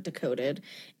for Decoded,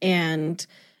 and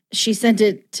she sent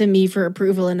it to me for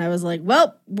approval, and I was like,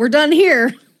 well, we're done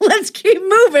here. Let's keep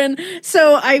moving.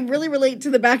 So I really relate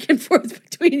to the back and forth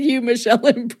between you, Michelle,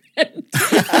 and Brent.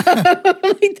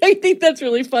 I think that's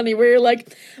really funny, where you're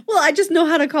like, well, I just know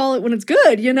how to call it when it's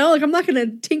good, I'm not going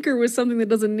to tinker with something that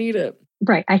doesn't need it.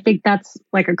 Right. I think that's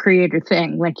a creator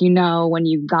thing. When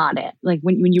you got it,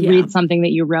 when you read something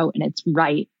that you wrote and it's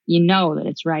right, that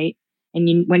it's right.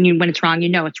 And when it's wrong,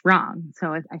 it's wrong.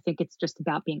 So I think it's just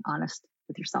about being honest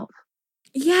with yourself.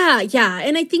 Yeah.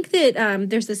 And I think that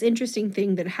there's this interesting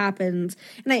thing that happens,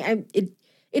 and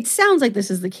it sounds like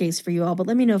this is the case for you all, but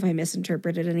let me know if I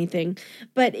misinterpreted anything.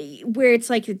 But where it's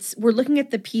like we're looking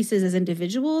at the pieces as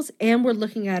individuals and we're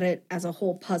looking at it as a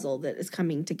whole puzzle that is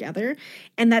coming together.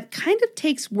 And that kind of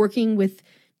takes working with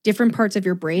different parts of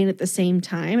your brain at the same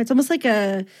time. It's almost like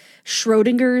a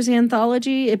Schrodinger's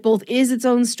anthology. It both is its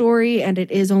own story and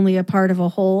it is only a part of a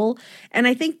whole. And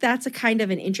I think that's a kind of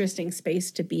an interesting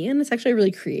space to be in. It's actually a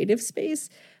really creative space.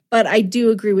 But I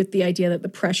do agree with the idea that the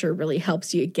pressure really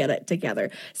helps you get it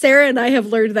together. Sarah and I have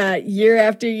learned that year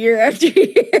after year after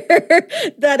year,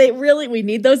 that we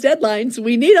need those deadlines.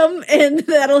 We need them, and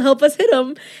that'll help us hit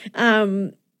them.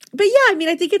 But yeah, I mean,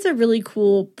 I think it's a really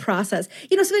cool process.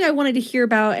 Something I wanted to hear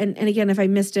about, and again, if I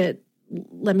missed it,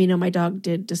 let me know. My dog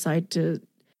did decide to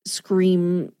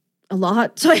scream a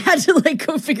lot, so I had to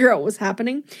go figure out what was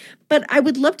happening. But I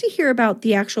would love to hear about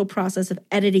the actual process of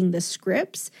editing the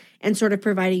scripts and sort of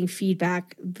providing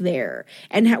feedback there,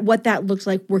 and what that looks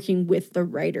like working with the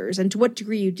writers, and to what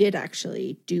degree you did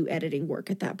actually do editing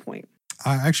work at that point.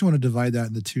 I actually want to divide that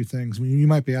into two things. I mean, you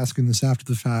might be asking this after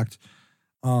the fact.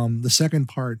 The second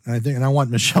part, and I want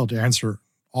Michelle to answer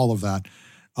all of that,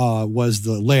 was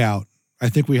the layout. I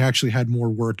think we actually had more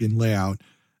work in layout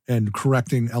and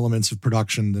correcting elements of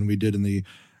production than we did in the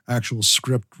actual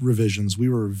script revisions. We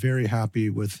were very happy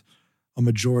with a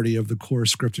majority of the core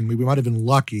scripting. We might have been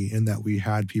lucky in that we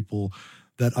had people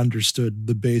that understood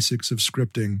the basics of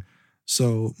scripting.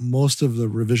 So most of the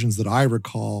revisions that I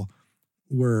recall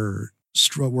were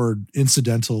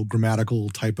incidental, grammatical,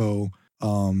 typo,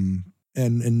 and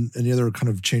the other kind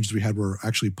of changes we had were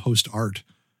actually post-art.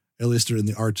 At least they're in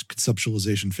the art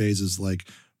conceptualization phases, like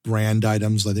brand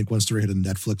items. I think one story had a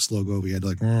Netflix logo. We had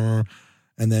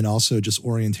and then also just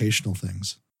orientational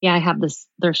things. Yeah, I have this,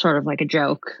 there's sort of like a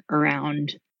joke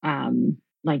around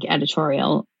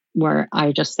editorial where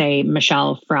I just say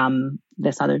Michelle from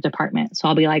this other department. So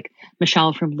I'll be like,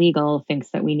 Michelle from legal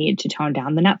thinks that we need to tone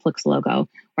down the Netflix logo,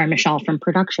 or Michelle from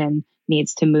production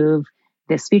needs to move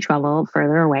this speech bubble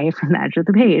further away from the edge of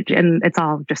the page. And it's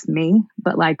all just me,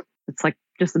 but it's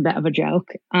just a bit of a joke.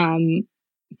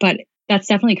 But that's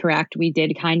definitely correct. We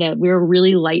were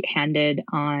really light-handed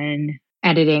on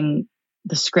editing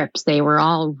the scripts. They were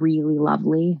all really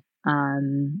lovely.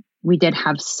 We did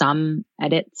have some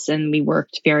edits, and we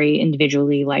worked very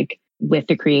individually, with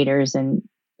the creators, and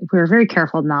we were very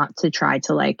careful not to try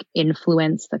to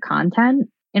influence the content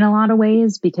in a lot of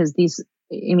ways, because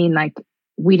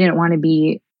we didn't want to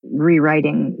be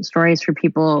rewriting stories for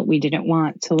people. We didn't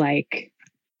want to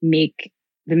make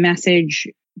the message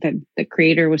that the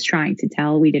creator was trying to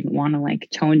tell. We didn't want to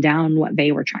tone down what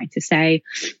they were trying to say.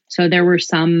 So there were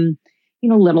some,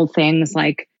 little things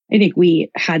I think we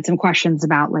had some questions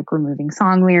about removing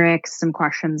song lyrics, some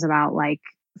questions about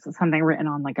something written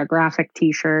on a graphic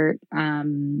t-shirt,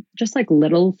 just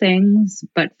little things.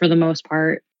 But for the most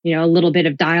part, a little bit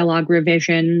of dialogue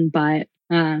revision, but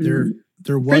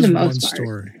there was one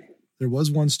story. There was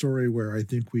one story where I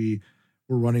think we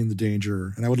were running the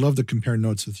danger, and I would love to compare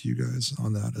notes with you guys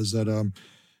on that. Is that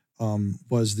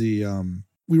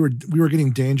we were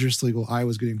getting dangerously. Well, I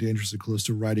was getting dangerously close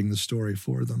to writing the story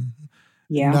for them.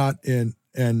 Yeah. Not in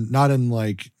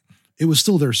it was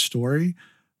still their story,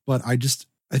 but I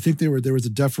think there was a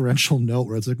deferential note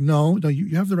where it's no,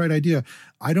 you have the right idea.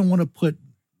 I don't want to put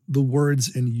the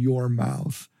words in your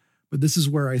mouth, but this is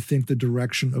where I think the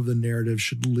direction of the narrative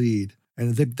should lead. And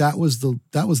I think that was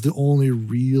the only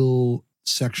real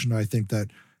section I think that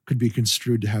could be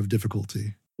construed to have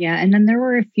difficulty. Yeah. And then there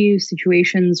were a few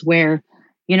situations where,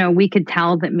 we could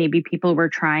tell that maybe people were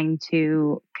trying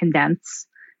to condense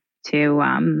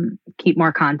to keep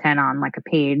more content on a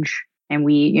page. And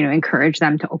we, encourage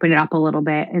them to open it up a little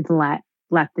bit and to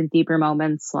let the deeper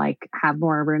moments have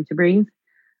more room to breathe.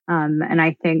 And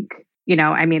I think,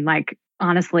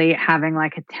 honestly, having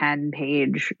a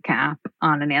 10-page cap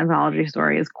on an anthology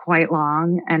story is quite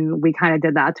long. And we kind of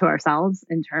did that to ourselves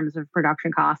in terms of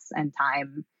production costs and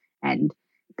time and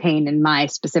pain in my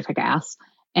specific ass.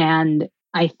 And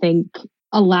I think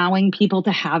allowing people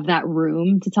to have that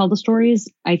room to tell the stories,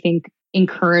 I think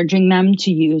encouraging them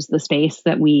to use the space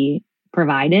that we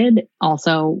provided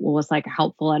also was a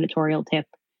helpful editorial tip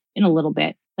in a little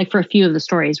bit. For a few of the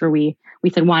stories where we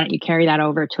said, why don't you carry that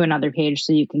over to another page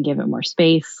so you can give it more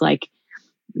space?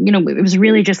 It was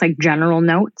really just general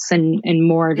notes and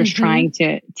more just trying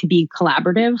to be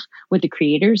collaborative with the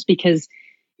creators, because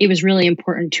it was really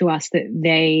important to us that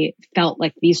they felt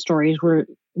like these stories were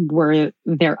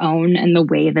their own and the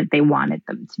way that they wanted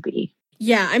them to be.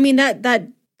 Yeah, I mean, that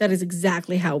That is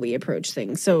exactly how we approach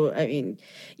things. So, I mean,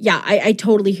 yeah, I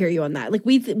totally hear you on that. Like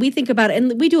we think about it,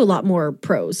 and we do a lot more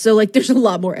prose. So like there's a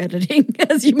lot more editing,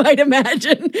 as you might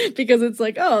imagine, because it's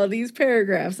like, oh, these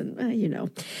paragraphs and you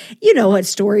know what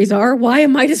stories are. Why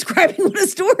am I describing what a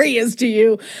story is to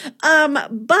you?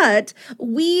 But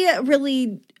we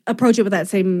really approach it with that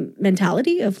same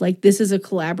mentality of like, this is a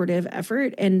collaborative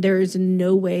effort and there's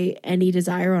no way any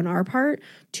desire on our part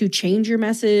to change your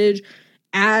message,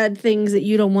 add things that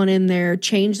you don't want in there,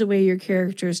 change the way your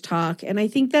characters talk. And I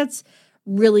think that's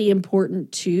really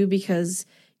important too, because,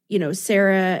 you know,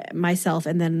 Sarah, myself,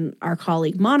 and then our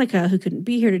colleague Monica, who couldn't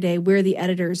be here today, we're the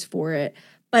editors for it.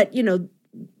 But, you know,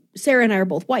 Sarah and I are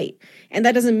both white, and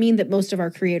that doesn't mean that most of our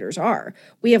creators are.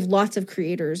 We have lots of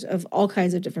creators of all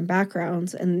kinds of different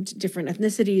backgrounds and different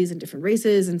ethnicities and different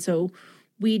races. And so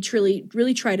we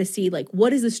really try to see, like,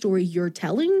 what is the story you're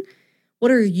telling?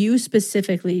 What are you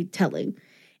specifically telling?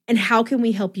 And how can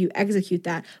we help you execute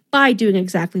that by doing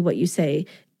exactly what you say?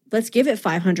 Let's give it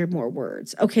 500 more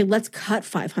words. Okay, let's cut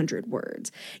 500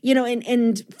 words. You know,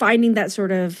 and finding that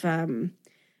sort of,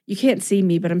 you can't see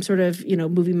me, but I'm sort of, you know,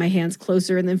 moving my hands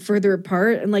closer and then further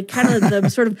apart, and like kind of the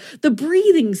sort of the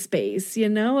breathing space, you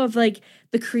know, of like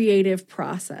the creative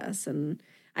process. And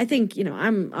I think, you know,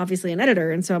 I'm obviously an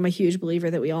editor, and so I'm a huge believer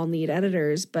that we all need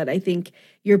editors, but I think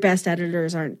your best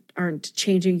editors aren't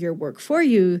changing your work for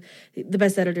you. The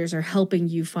best editors are helping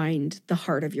you find the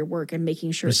heart of your work and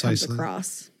making sure it comes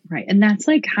across. Right. And that's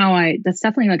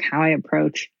definitely like how I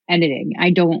approach editing.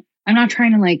 I'm not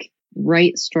trying to like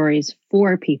write stories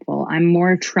for people. I'm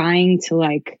more trying to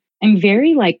I'm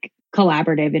very like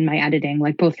collaborative in my editing,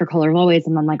 like both for Color of Always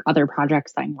and then like other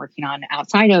projects that I'm working on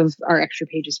outside of our Extra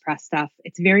Pages Press stuff.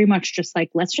 It's very much just like,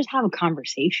 let's just have a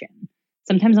conversation.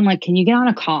 Sometimes I'm like, can you get on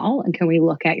a call and can we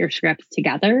look at your script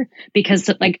together? Because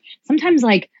like sometimes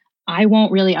like I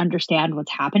won't really understand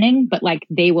what's happening, but like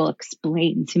they will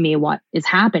explain to me what is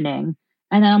happening.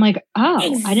 And then I'm like, oh,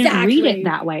 exactly. I didn't read it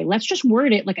that way. Let's just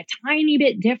word it like a tiny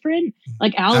bit different.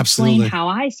 Like I'll explain how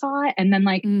I saw it. And then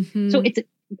like, so it's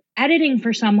editing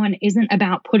for someone isn't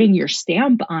about putting your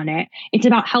stamp on it. It's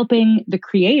about helping the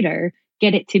creator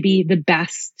get it to be the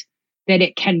best that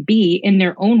it can be in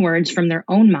their own words from their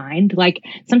own mind. Like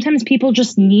sometimes people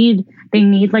just need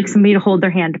like somebody to hold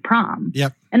their hand to prom.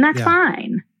 Yep. And that's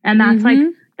fine. And that's like,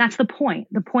 that's the point.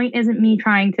 The point isn't me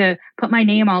trying to put my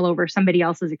name all over somebody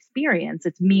else's experience.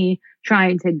 It's me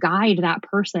trying to guide that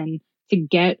person to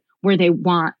get where they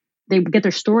get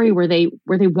their story where they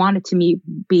want it to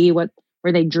be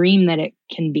where they dream that it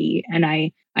can be. And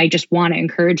I just want to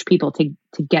encourage people to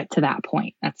get to that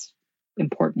point. That's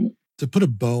important. To put a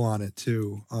bow on it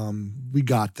too, we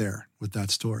got there with that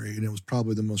story, and it was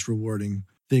probably the most rewarding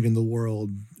thing in the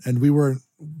world. And we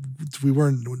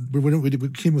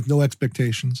came with no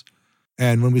expectations.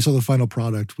 And when we saw the final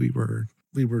product, we were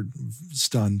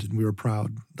stunned, and we were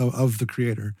proud of the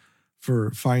creator for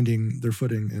finding their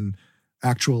footing and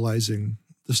actualizing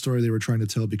the story they were trying to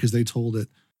tell, because they told it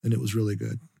and it was really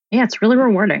good. Yeah, it's really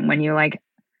rewarding when you like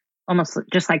almost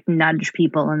just like nudge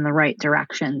people in the right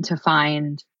direction to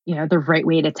find, you know, the right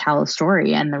way to tell a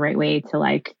story and the right way to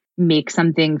like make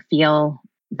something feel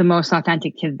the most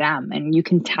authentic to them. And you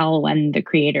can tell when the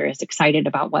creator is excited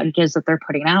about what it is that they're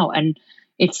putting out. And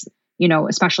it's, you know,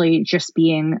 especially just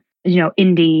being, you know,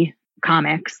 indie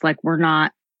comics, like we're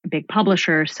not a big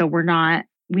publisher. So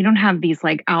we don't have these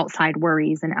like outside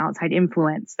worries and outside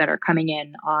influence that are coming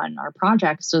in on our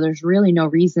projects. So there's really no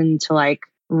reason to like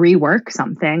rework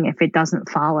something if it doesn't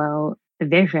follow the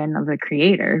vision of the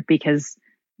creator, because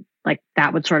like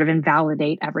that would sort of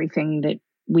invalidate everything that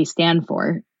we stand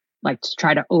for. Like to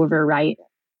try to overwrite,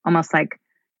 almost like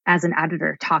as an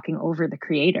editor talking over the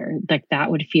creator, like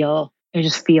that would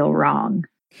just feel wrong.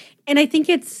 And I think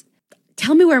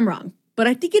tell me where I'm wrong, but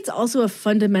I think it's also a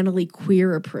fundamentally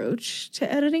queer approach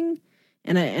to editing,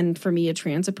 and for me, a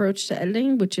trans approach to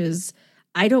editing, which is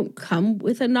I don't come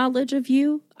with a knowledge of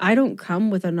you. I don't come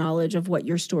with a knowledge of what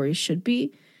your story should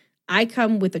be. I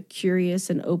come with a curious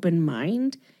and open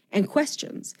mind and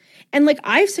questions. And like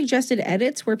I've suggested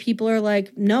edits where people are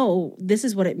like, no, this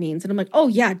is what it means. And I'm like, oh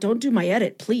yeah, don't do my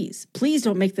edit, please. Please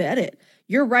don't make the edit.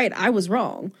 You're right, I was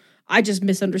wrong. I just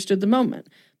misunderstood the moment.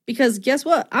 Because guess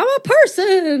what? I'm a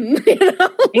person. You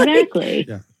know? Exactly.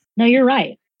 Yeah. No, you're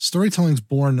right. Storytelling's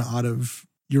born out of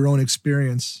your own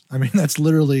experience. I mean, that's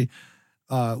literally,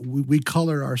 we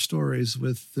color our stories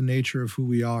with the nature of who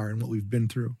we are and what we've been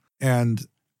through. And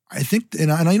I think,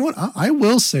 and I, you know what, I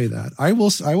will say that. I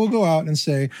will go out and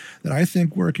say that I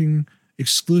think working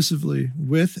exclusively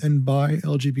with and by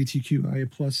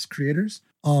LGBTQIA+ creators,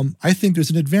 I think there's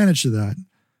an advantage to that,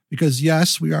 Because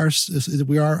yes, we are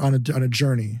on a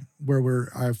journey where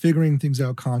we're figuring things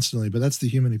out constantly, but that's the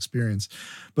human experience.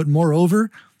 But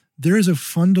moreover, there is a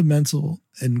fundamental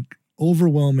and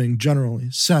overwhelming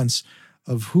generally sense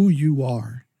of who you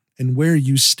are and where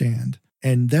you stand.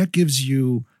 And that gives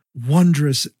you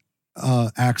wondrous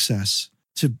access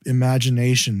to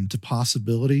imagination, to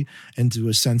possibility, and to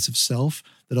a sense of self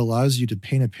that allows you to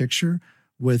paint a picture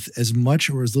with as much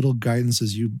or as little guidance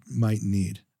as you might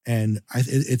need. And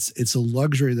it's a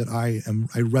luxury that I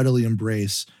readily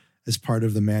embrace as part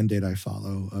of the mandate I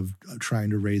follow of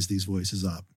trying to raise these voices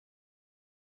up.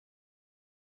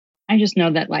 I just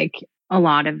know that like a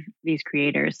lot of these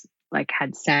creators like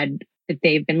had said that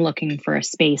they've been looking for a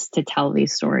space to tell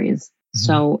these stories. Mm-hmm.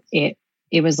 So it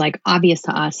was like obvious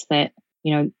to us that,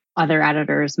 you know, other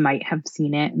editors might have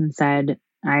seen it and said,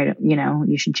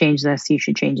 you should change this, you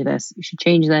should change this, you should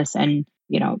change this. And,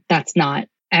 you know, that's not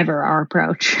ever our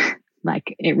approach.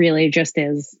 Like it really just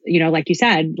is, you know, like you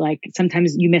said, like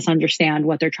sometimes you misunderstand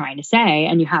what they're trying to say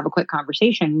and you have a quick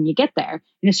conversation and you get there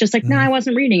and it's just like, no, I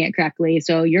wasn't reading it correctly.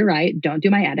 So you're right. Don't do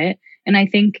my edit. And I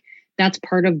think that's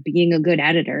part of being a good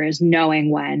editor is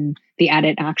knowing when the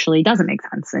edit actually doesn't make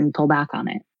sense and pull back on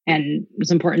it. And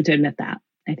it's important to admit that,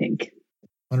 I think.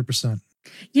 100%.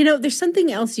 You know, there's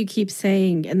something else you keep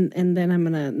saying, and then I'm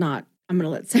gonna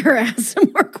let Sarah ask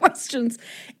some more questions,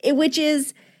 which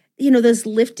is, you know, this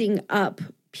lifting up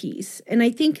piece. And I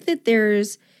think that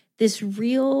there's this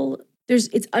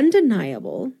it's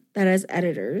undeniable that as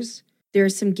editors,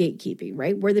 there's some gatekeeping,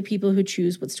 right? We're the people who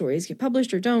choose what stories get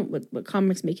published or don't, what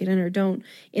comics make it in or don't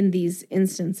in these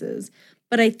instances.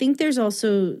 But I think there's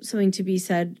also something to be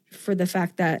said for the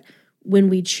fact that when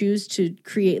we choose to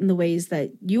create in the ways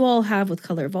that you all have with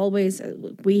Color of Always,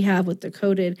 we have with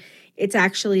Decoded, it's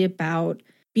actually about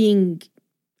being,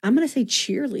 I'm going to say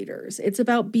cheerleaders. It's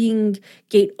about being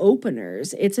gate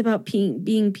openers. It's about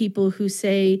being people who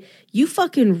say, you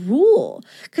fucking rule.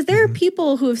 Because there are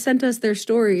people who have sent us their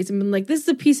stories and been like, this is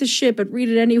a piece of shit, but read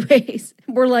it anyways.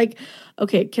 We're like,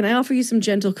 okay, can I offer you some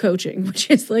gentle coaching?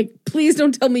 Which is like, please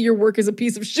don't tell me your work is a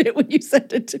piece of shit when you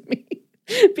send it to me.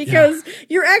 Because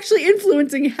you're actually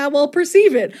influencing how I'll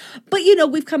perceive it. But, you know,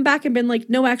 we've come back and been like,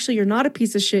 no, actually, you're not a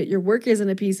piece of shit. Your work isn't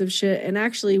a piece of shit. And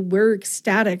actually, we're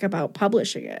ecstatic about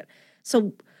publishing it.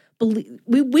 So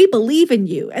we believe in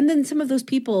you. And then some of those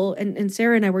people, and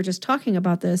Sarah and I were just talking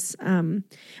about this.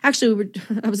 Actually,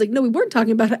 I was like, no, we weren't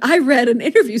talking about it. I read an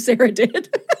interview Sarah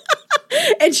did.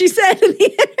 And she said in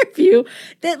the interview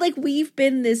that like we've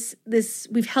been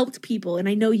we've helped people, and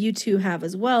I know you two have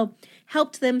as well,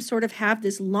 helped them sort of have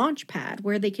this launch pad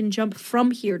where they can jump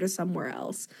from here to somewhere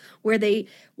else, where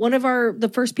one of the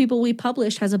first people we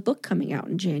published has a book coming out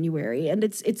in January, and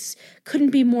it's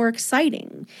couldn't be more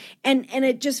exciting. And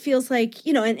it just feels like,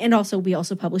 you know, and also we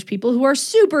also publish people who are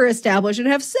super established and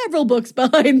have several books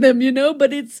behind them, you know,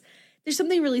 but there's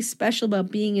something really special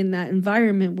about being in that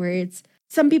environment where it's,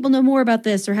 some people know more about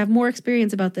this or have more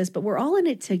experience about this, but we're all in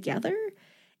it together.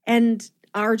 And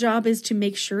our job is to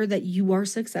make sure that you are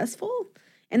successful.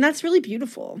 And that's really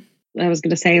beautiful. I was going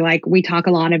to say, like, we talk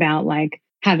a lot about like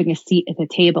having a seat at the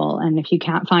table. And if you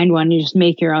can't find one, you just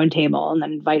make your own table and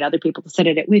then invite other people to sit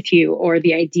at it with you. Or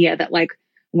the idea that like,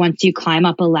 once you climb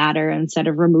up a ladder, instead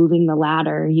of removing the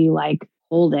ladder, you like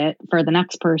hold it for the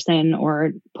next person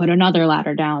or put another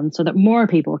ladder down so that more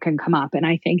people can come up. And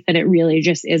I think that it really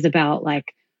just is about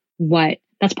like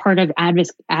that's part of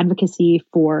advocacy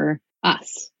for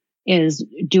us, is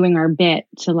doing our bit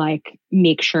to like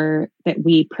make sure that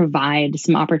we provide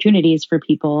some opportunities for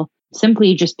people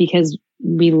simply just because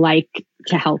we like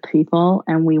to help people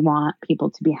and we want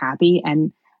people to be happy.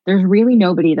 And there's really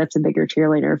nobody that's a bigger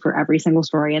cheerleader for every single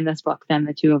story in this book than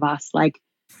the two of us. Like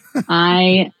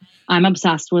I'm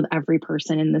obsessed with every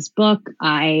person in this book.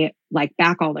 I like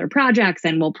back all their projects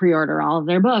and will pre-order all of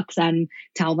their books and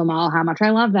tell them all how much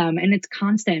I love them. And it's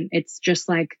constant. It's just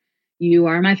like, you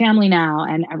are my family now,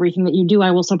 and everything that you do,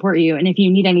 I will support you. And if you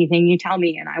need anything, you tell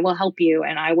me and I will help you,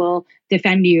 and I will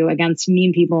defend you against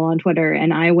mean people on Twitter,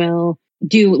 and I will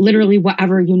do literally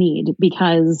whatever you need,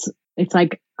 because it's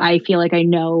like, I feel like I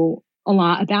know a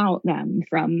lot about them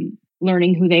from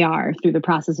learning who they are through the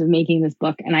process of making this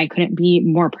book. And I couldn't be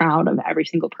more proud of every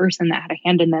single person that had a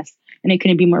hand in this. And I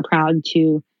couldn't be more proud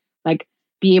to like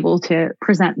be able to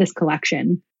present this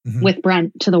collection with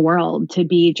Brent to the world, to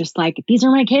be just like, these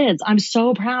are my kids. I'm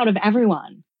so proud of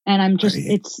everyone. And I'm just,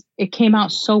 it came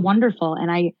out so wonderful.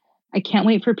 And I can't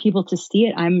wait for people to see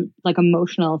it. I'm like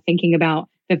emotional thinking about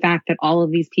the fact that all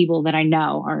of these people that I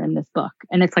know are in this book.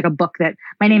 And it's like a book that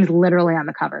my name's literally on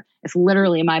the cover. It's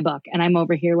literally my book. And I'm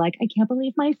over here like, I can't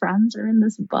believe my friends are in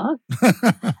this book.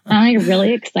 I'm like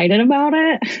really excited about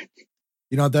it.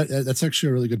 You know, that's actually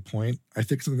a really good point. I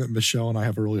think something that Michelle and I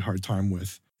have a really hard time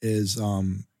with is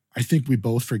I think we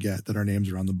both forget that our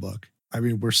names are on the book. I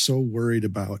mean, we're so worried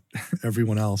about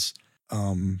everyone else.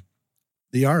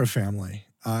 They are a family.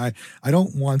 I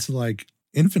don't want to like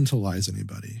infantilize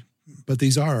anybody, but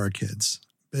these are our kids.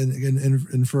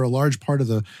 And for a large part of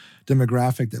the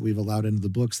demographic that we've allowed into the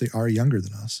books, they are younger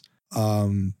than us.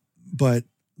 But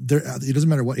it doesn't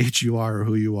matter what age you are or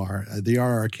who you are. They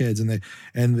are our kids,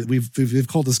 and we've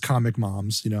called us comic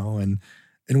moms, you know, and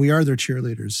we are their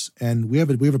cheerleaders. And we have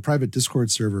a private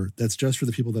Discord server that's just for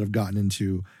the people that have gotten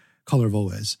into Color of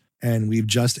Always. And we've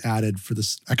just added for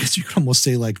this, I guess you could almost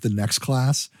say like the next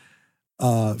class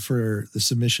for the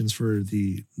submissions for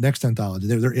the next anthology.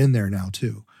 They're in there now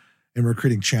too. And we're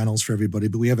creating channels for everybody,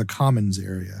 but we have a commons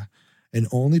area. And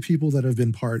only people that have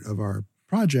been part of our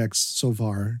projects so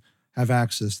far have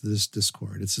access to this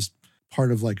Discord. It's just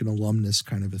part of like an alumnus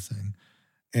kind of a thing.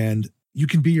 And you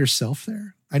can be yourself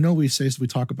there. I know we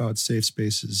talk about safe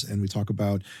spaces and we talk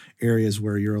about areas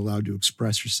where you're allowed to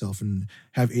express yourself and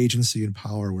have agency and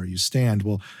power where you stand.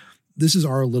 Well, this is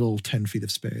our little 10 feet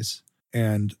of space.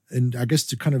 And I guess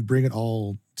to kind of bring it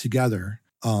all together,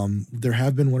 there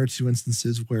have been one or two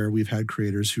instances where we've had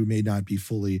creators who may not be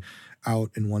fully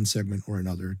out in one segment or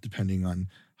another, depending on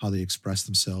how they express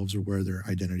themselves or where their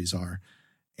identities are.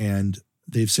 And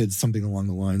they've said something along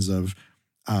the lines of,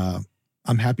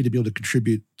 I'm happy to be able to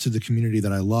contribute to the community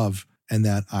that I love and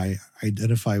that I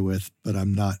identify with, but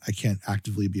I can't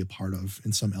actively be a part of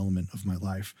in some element of my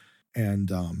life.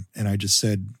 And I just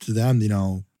said to them, you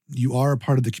know, you are a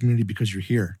part of the community because you're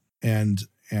here. And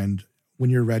when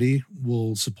you're ready,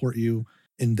 we'll support you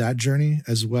in that journey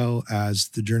as well as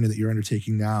the journey that you're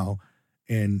undertaking now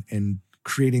and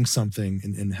creating something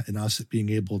and us being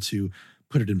able to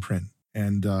put it in print.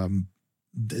 And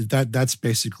that's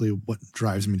basically what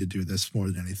drives me to do this more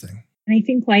than anything. And I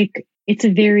think like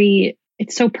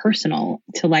it's so personal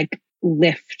to like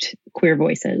lift queer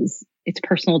voices. It's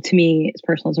personal to me, it's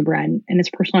personal to Bren, and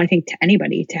it's personal, I think, to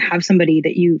anybody to have somebody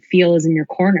that you feel is in your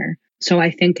corner. So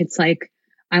I think it's like,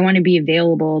 I want to be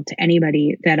available to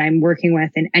anybody that I'm working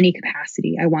with in any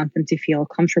capacity. I want them to feel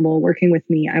comfortable working with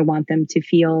me. I want them to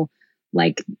feel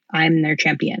like I'm their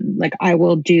champion. Like I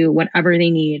will do whatever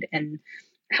they need and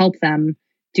help them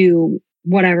do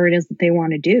whatever it is that they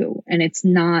want to do. And it's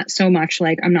not so much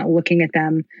like I'm not looking at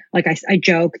them. Like I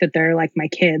joke that they're like my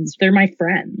kids, they're my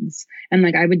friends. And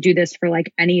like I would do this for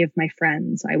like any of my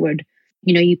friends. I would,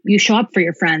 you know, you show up for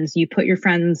your friends, you put your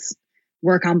friends'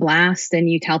 work on blast and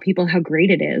you tell people how great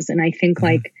it is. And I think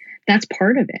like that's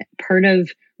part of it, part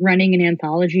of running an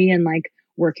anthology and like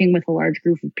working with a large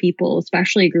group of people,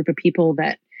 especially a group of people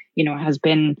that, you know, has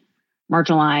been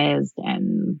marginalized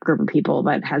and group of people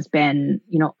that has been,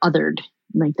 you know, othered,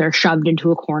 like they're shoved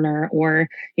into a corner or,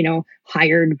 you know,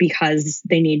 hired because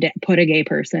they need to put a gay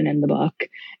person in the book.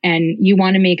 And you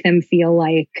want to make them feel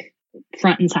like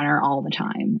front and center all the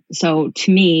time. So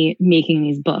to me, making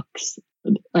these books,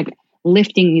 like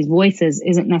lifting these voices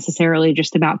isn't necessarily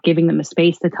just about giving them a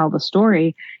space to tell the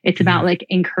story. It's about like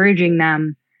encouraging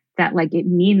them that like it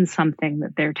means something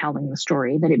that they're telling the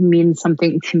story, that it means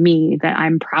something to me, that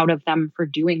I'm proud of them for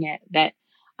doing it, that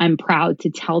I'm proud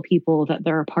to tell people that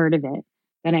they're a part of it,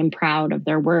 that I'm proud of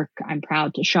their work. I'm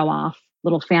proud to show off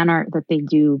little fan art that they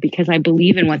do because I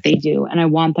believe in what they do. And I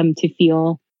want them to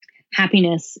feel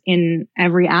happiness in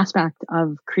every aspect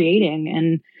of creating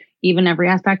and even every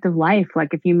aspect of life.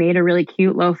 Like if you made a really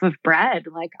cute loaf of bread,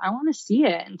 like I want to see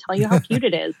it and tell you how cute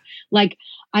it is. Like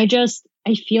I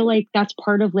feel like that's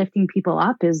part of lifting people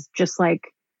up is just like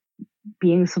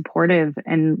being supportive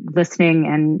and listening.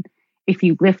 And if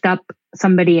you lift up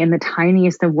somebody in the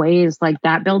tiniest of ways, like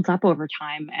that builds up over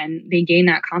time and they gain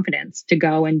that confidence to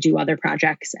go and do other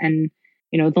projects. And,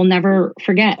 you know, they'll never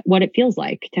forget what it feels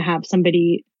like to have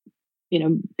somebody, you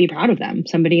know, be proud of them,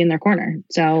 somebody in their corner.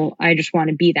 So I just want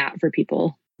to be that for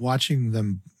people. Watching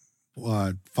them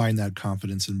find that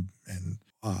confidence and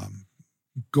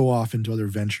go off into other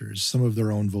ventures, some of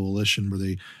their own volition where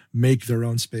they make their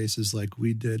own spaces like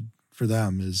we did for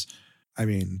them is, I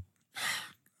mean,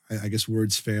 I guess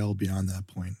words fail beyond that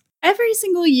point. Every every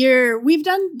single year, we've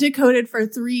done Decoded for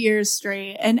 3 years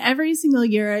straight. And every single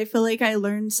year, I feel like I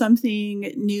learned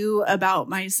something new about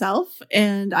myself.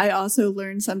 And I also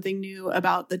learned something new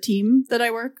about the team that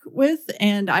I work with.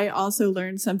 And I also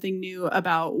learned something new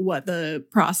about what the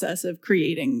process of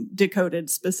creating Decoded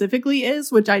specifically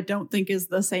is, which I don't think is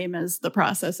the same as the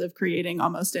process of creating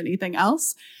almost anything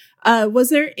else. Was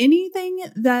there anything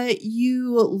that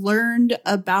you learned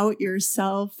about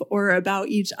yourself or about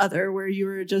each other where you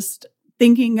were just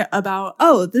thinking about,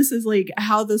 oh, this is like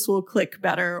how this will click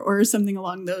better or something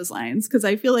along those lines? Because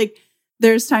I feel like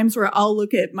there's times where I'll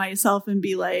look at myself and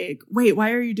be like, wait,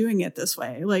 why are you doing it this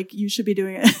way? Like, you should be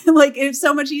doing it. Like, it's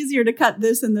so much easier to cut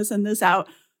this and this and this out.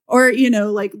 Or, you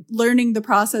know, like learning the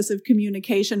process of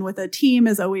communication with a team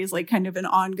is always like kind of an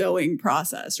ongoing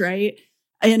process, right?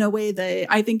 In a way that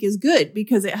I think is good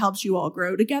because it helps you all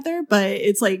grow together. But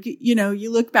it's like, you know,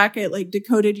 you look back at like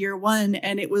Decoded year 1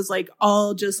 and it was like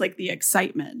all just like the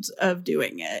excitement of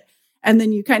doing it. And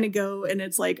then you kind of go and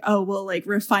it's like, oh, well, like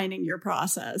refining your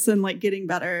process and like getting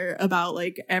better about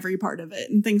like every part of it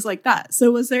and things like that.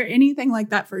 So was there anything like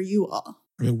that for you all?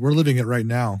 I mean, we're living it right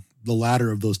now. The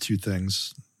latter of those two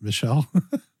things. Michelle?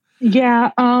 Yeah.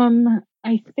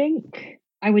 I think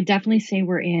I would definitely say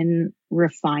we're in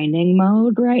refining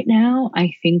mode right now.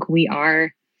 I think we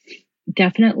are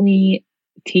definitely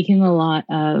taking a lot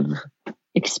of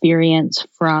experience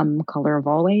from Color of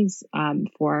Always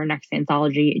for our next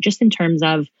anthology, just in terms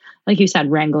of, like you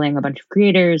said, wrangling a bunch of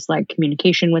creators, like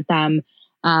communication with them,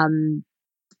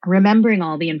 remembering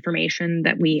all the information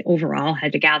that we overall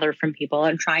had to gather from people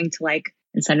and trying to like,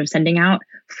 instead of sending out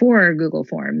 4 Google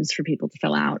Forms for people to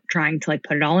fill out, trying to like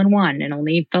put it all in one and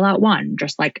only fill out one,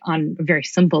 just like on a very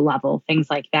simple level, things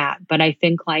like that. But I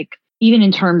think like even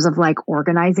in terms of like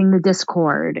organizing the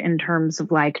Discord, in terms of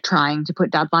like trying to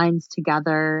put deadlines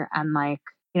together and like,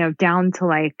 you know, down to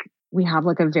like, we have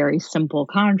like a very simple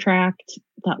contract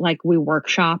that like we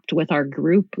workshopped with our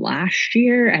group last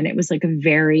year. And it was like a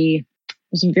very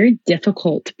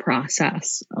difficult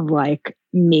process of like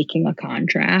making a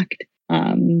contract.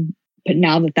 But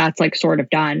now that that's like sort of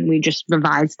done, we just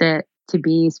revised it to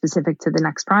be specific to the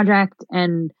next project.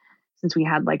 And since we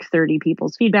had like 30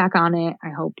 people's feedback on it, I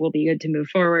hope we'll be good to move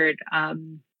forward. I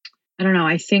don't know.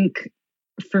 I think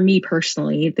for me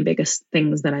personally, the biggest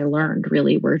things that I learned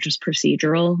really were just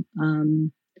procedural,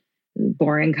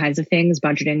 boring kinds of things,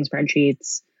 budgeting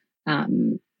spreadsheets,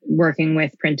 working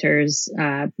with printers,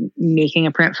 making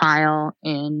a print file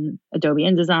in Adobe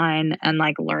InDesign and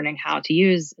like learning how to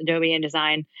use Adobe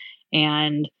InDesign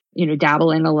and, you know,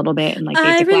 dabbling a little bit in like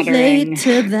basic lettering. I relate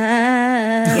to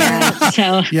that. Yeah.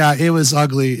 So Yeah, it was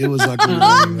ugly. It was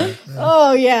ugly.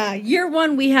 Oh yeah. Year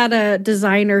 1, we had a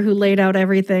designer who laid out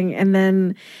everything and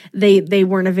then they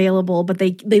weren't available, but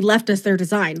they left us their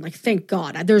design. Like, thank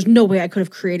God. There's no way I could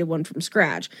have created one from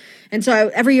scratch. And so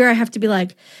every year I have to be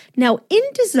like, now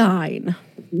InDesign,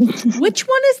 which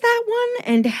one is that one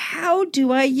and how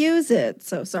do I use it?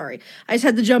 So sorry. I just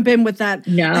had to jump in with that.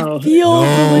 No. I feel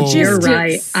the logistics. You're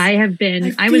right.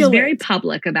 I was very it.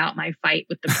 public about my fight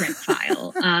with the print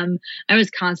file. I was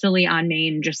constantly on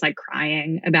Main just like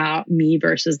crying about me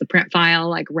versus the print file,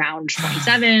 like round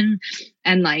 27.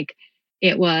 And like,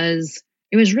 it was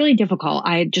really difficult.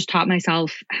 I just taught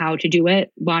myself how to do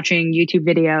it, watching YouTube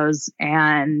videos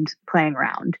and playing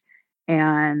around.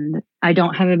 And I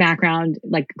don't have a background,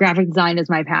 like graphic design is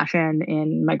my passion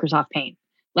in Microsoft Paint.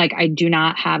 Like, I do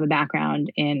not have a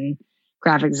background in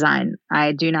graphic design.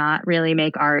 I do not really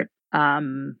make art.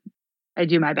 I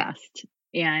do my best.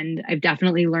 And I've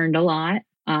definitely learned a lot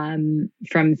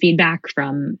from feedback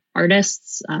from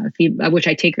artists, which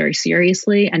I take very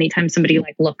seriously. Anytime somebody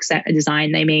like looks at a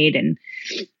design they made and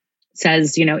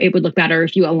says, you know, it would look better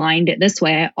if you aligned it this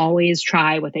way, I always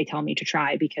try what they tell me to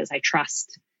try because I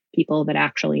trust people that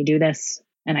actually do this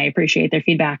and I appreciate their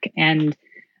feedback. And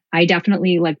I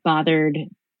definitely like bothered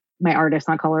my artist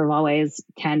on Color of Always,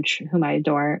 Tench, whom I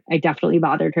adore. I definitely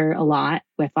bothered her a lot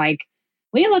with like,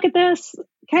 will you look at this?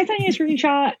 Can I send you a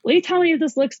screenshot? Will you tell me if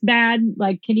this looks bad?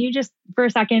 Like, can you just for a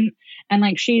second? And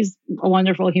like, she's a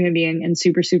wonderful human being and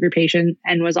super, super patient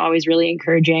and was always really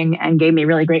encouraging and gave me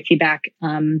really great feedback.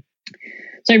 So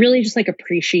I really just like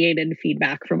appreciated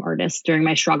feedback from artists during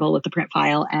my struggle with the print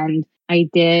file. And we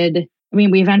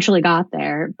eventually got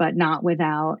there, but not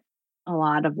without a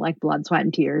lot of like blood, sweat,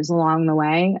 and tears along the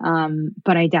way.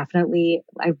 But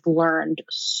I've learned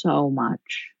so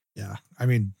much. Yeah. I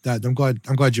mean, I'm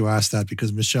glad you asked that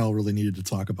because Michelle really needed to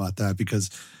talk about that because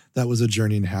that was a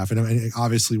journey and a half. And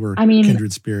obviously we're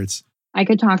kindred spirits. I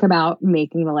could talk about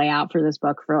making the layout for this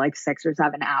book for like 6 or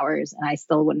 7 hours, and I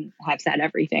still wouldn't have said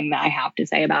everything that I have to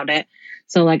say about it.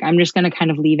 So like, I'm just going to kind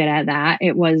of leave it at that.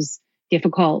 It was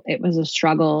difficult. It was a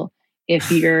struggle. If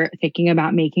you're thinking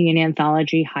about making an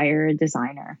anthology, hire a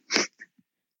designer.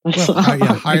 Well,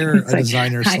 hire a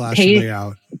designer /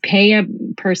 layout. Pay a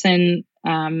person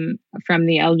from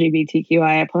the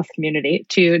LGBTQIA+ community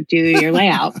to do your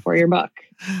layout for your book.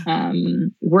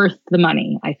 Worth the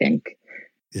money, I think.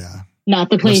 Yeah.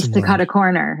 Not the place to cut a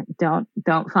corner. Don't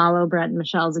follow Brent and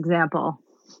Michelle's example.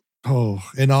 Oh,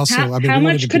 and also, how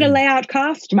much could a layout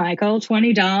cost, Michael?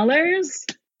 $20?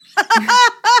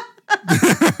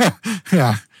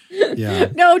 Yeah.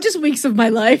 No, just weeks of my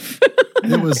life.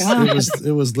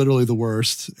 It was literally the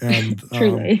worst, and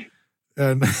truly.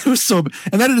 And it was so,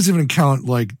 and that doesn't even count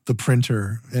like the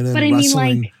printer and then but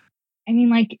wrestling. I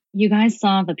mean, like you guys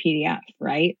saw the PDF,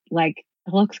 right? Like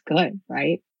it looks good,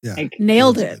 right? Yeah, like,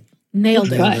 nailed it.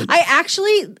 Nailed it. Good.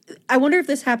 I wonder if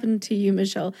this happened to you,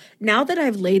 Michelle. Now that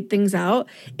I've laid things out,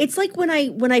 it's like when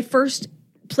I first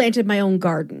planted my own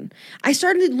garden. I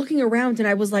started looking around and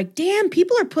I was like, damn,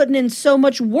 people are putting in so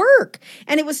much work.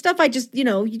 And it was stuff I just,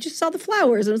 you just saw the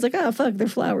flowers and it was like, oh, fuck, they're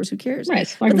flowers. Who cares?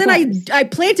 Right, but then I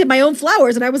planted my own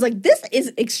flowers and I was like, this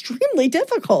is extremely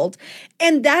difficult.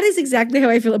 And that is exactly how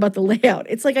I feel about the layout.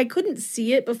 It's like I couldn't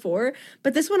see it before,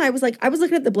 but this one I was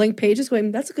looking at the blank pages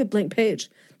going, that's a good blank page.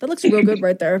 That looks real good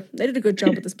right there. They did a good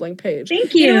job with this blank page.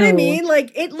 Thank you. You know what I mean?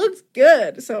 Like it looks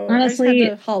good. So honestly, I just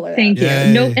had to holler. Thank you.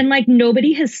 No, and like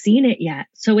nobody has seen it yet.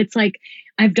 So it's like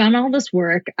I've done all this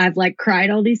work. I've like cried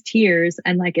all these tears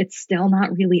and like it's still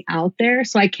not really out there.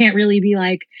 So I can't really be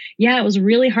like, yeah, it was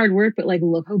really hard work, but like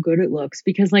look how good it looks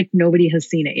because like nobody has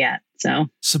seen it yet. So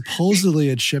supposedly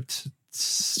it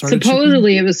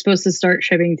Supposedly it was supposed to start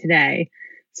shipping today.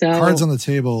 So cards on the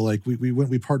table, like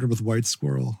we partnered with White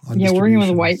Squirrel on we're working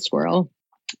with White Squirrel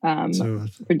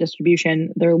for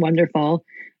distribution. They're wonderful.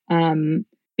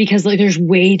 Because like there's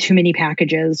way too many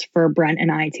packages for Brent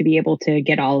and I to be able to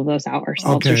get all of those out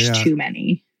ourselves. There's too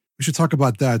many. We should talk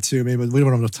about that too. Maybe we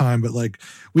don't have enough time, but like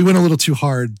we went a little too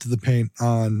hard to the paint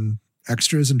on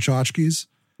extras and tchotchkes.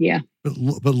 Yeah. But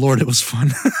Lord, it was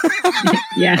fun.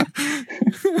 Yeah.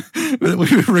 But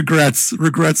regrets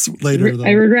later.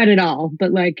 I regret it all,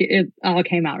 but like it all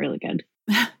came out really good.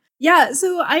 Yeah,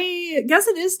 so I guess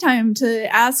it is time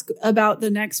to ask about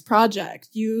the next project.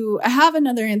 You have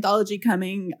another anthology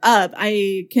coming up.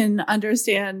 I can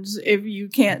understand if you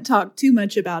can't talk too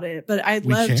much about it, but I'd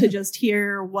love to just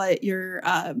hear what your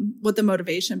what the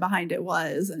motivation behind it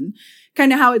was and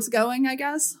kind of how it's going, I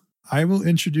guess. I will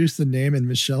introduce the name, and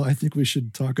Michelle, I think we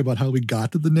should talk about how we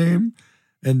got to the name,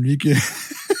 and we can.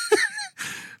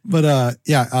 But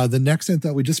the next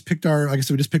anthology, we just picked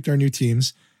our new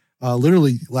teams.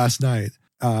 Literally last night.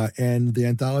 And the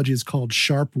anthology is called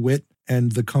Sharp Wit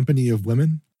and the Company of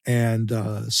Women, and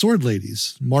Sword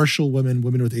Ladies, martial women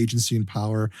with agency and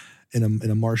power in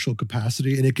a martial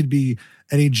capacity. And it could be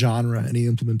any genre, any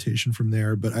implementation from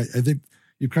there. But I think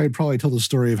you could probably tell the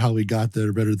story of how we got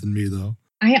there better than me, though.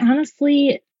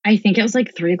 I think it was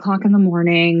like 3:00 in the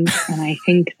morning. And I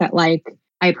think that like,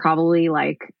 I probably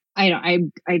like, I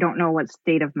don't know what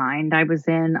state of mind I was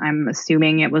in. I'm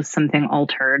assuming it was something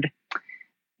altered.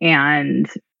 And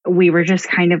we were just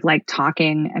kind of like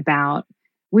talking about,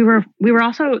 we were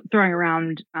also throwing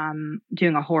around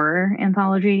doing a horror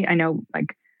anthology. I know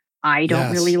like I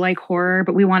don't really like horror,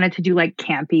 but we wanted to do like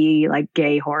campy, like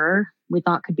gay horror. We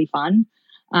thought could be fun.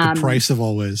 The Price of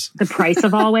Always. The Price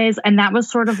of Always. And that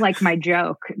was sort of like my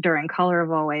joke during Color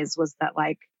of Always was that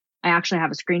like, I actually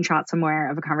have a screenshot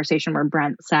somewhere of a conversation where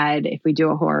Brent said, if we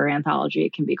do a horror anthology,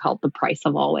 it can be called The Price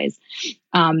of Always.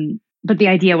 But the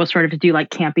idea was sort of to do like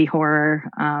campy horror,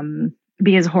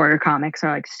 because horror comics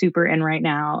are like super in right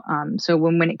now. So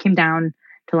when it came down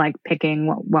to like picking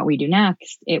what we do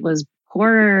next, it was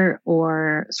horror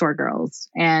or Sword Girls.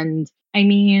 And I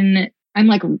mean, I'm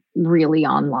like really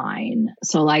online.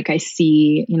 So like I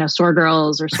see, Sword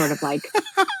Girls are sort of like,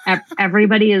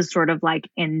 everybody is sort of like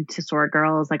into Sword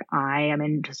Girls. Like I am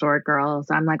into Sword Girls.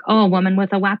 I'm like, oh, a woman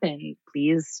with a weapon,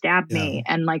 please stab me.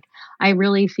 And like, I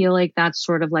really feel like that's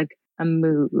sort of like a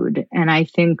mood. And I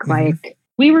think like,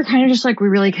 we were kind of just like, we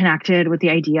really connected with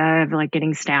the idea of like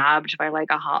getting stabbed by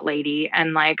like a hot lady.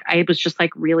 And like, I was just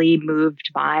like really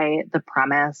moved by the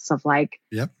premise of like,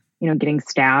 getting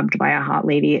stabbed by a hot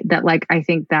lady, that like, I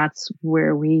think that's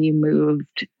where we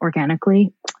moved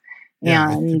organically.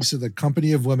 Yeah, and so the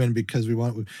Company of Women, because we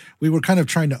were kind of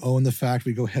trying to own the fact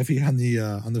we go heavy on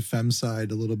the femme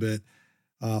side a little bit.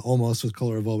 almost with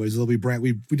Color of Always. Though we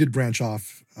did branch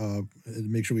off and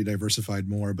make sure we diversified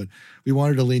more, but we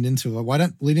wanted to lean into it. Why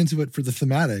not lean into it for the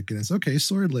thematic? And it's okay,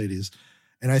 sword ladies.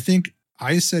 And I think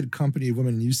I said company of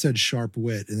women and you said sharp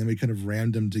wit, and then we kind of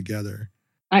rammed them together.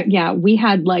 Yeah, we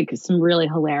had like some really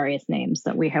hilarious names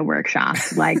that we had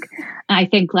workshopped. Like, I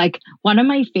think like one of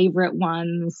my favorite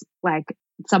ones, like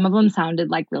some of them sounded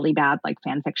like really bad, like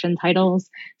fan fiction titles.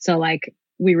 So like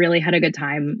we really had a good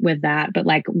time with that. But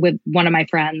like with one of my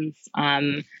friends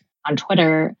on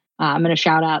Twitter, I'm going to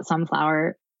shout out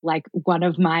Sunflower. Like one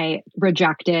of my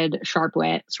rejected sharp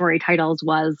wit story titles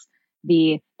was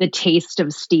the Taste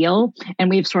of Steel, and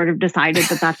we've sort of decided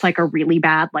that that's like a really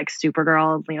bad like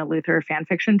Supergirl Lena Luthor fan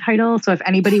fiction title. So if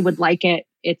anybody would like it,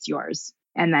 it's yours.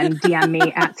 And then DM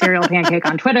me at Serial Pancake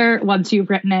on Twitter once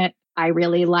you've written it. I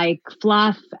really like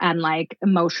fluff and like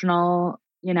emotional,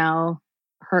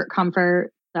 hurt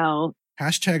comfort. So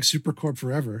Hashtag Supercorp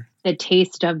forever. The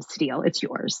Taste of Steel, it's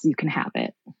yours. You can have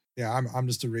it. Yeah, I'm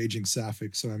just a raging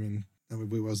sapphic, so I mean, I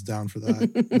was down for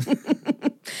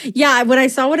that. Yeah, when I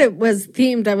saw what it was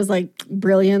themed, I was like,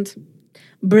 brilliant.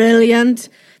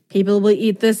 People will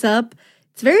eat this up.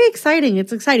 It's very exciting.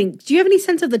 It's exciting. Do you have any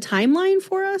sense of the timeline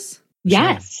for us?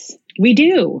 Yes, we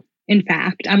do. In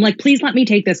fact, I'm like, please let me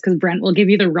take this because Brent will give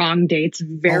you the wrong dates.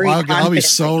 I'll be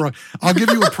so wrong. I'll give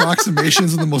you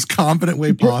approximations in the most competent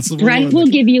way possible. Brent will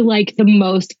give you like the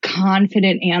most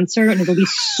confident answer and it'll be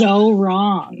so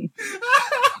wrong.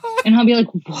 And I'll be like,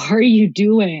 what are you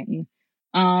doing?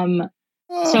 So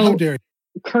how dare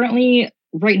you? Currently,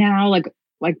 right now,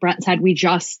 like Brent said, we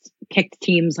just picked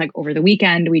teams like over the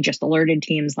weekend. We just alerted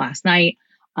teams last night.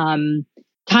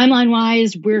 Timeline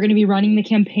wise, we're going to be running the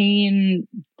campaign.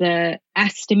 The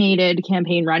estimated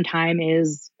campaign runtime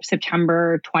is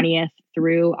September 20th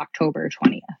through October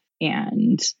 20th.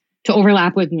 And to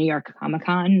overlap with New York Comic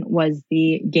Con was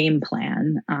the game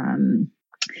plan.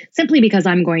 Simply because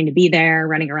I'm going to be there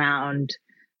running around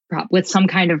with some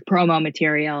kind of promo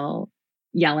material,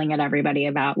 yelling at everybody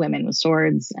about women with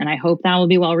swords. And I hope that will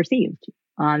be well received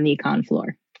on the con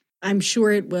floor. I'm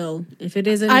sure it will. If it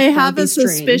isn't, I have a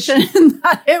suspicion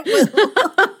that it will.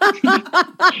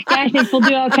 Yeah, I think we'll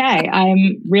do okay.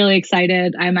 I'm really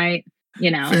excited. I'm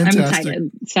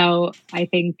excited. So I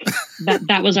think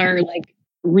that was our like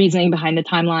reasoning behind the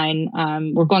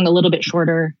timeline. We're going a little bit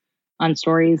shorter on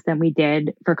stories than we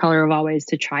did for Color of Always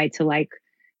to try to like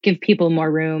give people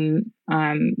more room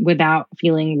without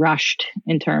feeling rushed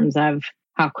in terms of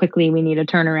how quickly we need a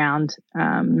turnaround.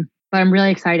 But I'm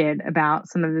really excited about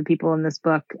some of the people in this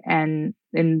book and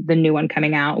in the new one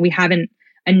coming out. We haven't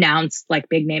announced like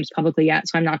big names publicly yet,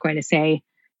 so I'm not going to say,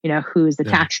 who's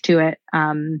attached to it.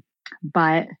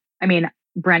 But I mean,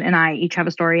 Brent and I each have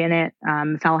a story in it.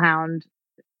 Fellhound,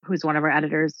 who's one of our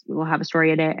editors, will have a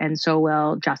story in it, and so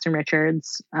will Justin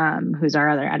Richards, who's our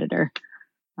other editor.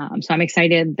 So I'm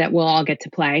excited that we'll all get to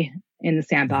play in the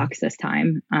sandbox this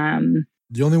time.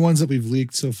 The only ones that we've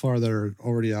leaked so far that are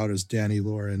already out is Danny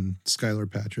Lore and Skylar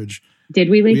Patridge. Did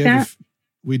we leak that?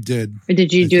 We did. Or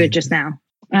did you do it just now?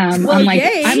 I'm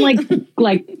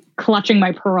like clutching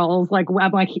my pearls. Like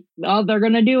I'm like, oh, they're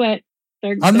gonna do it.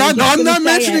 I'm not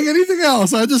mentioning anything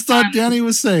else. I just thought Danny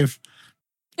was safe.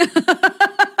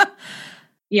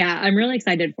 Yeah, I'm really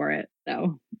excited for it,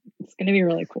 though. It's gonna be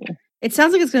really cool. It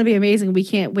sounds like it's going to be amazing. We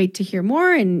can't wait to hear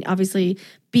more and obviously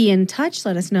be in touch.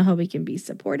 Let us know how we can be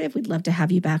supportive. We'd love to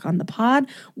have you back on the pod.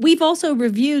 We've also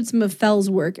reviewed some of Fell's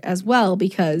work as well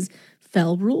because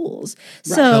Fell rules.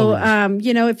 Right. So,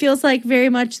 it feels like very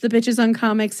much the Bitches on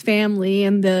Comics family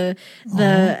and the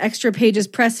Extra Pages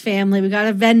Press family. We got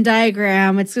a Venn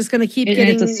diagram. It's just going to keep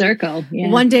getting... It's a circle. Yeah.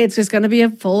 One day it's just going to be a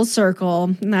full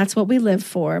circle, and that's what we live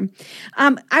for.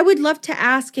 I would love to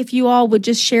ask if you all would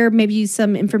just share maybe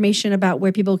some information about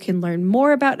where people can learn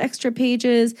more about Extra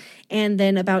Pages and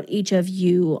then about each of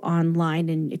you online.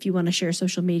 And if you want to share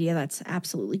social media, that's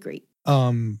absolutely great.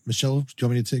 Michelle, do you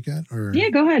want me to take that? Or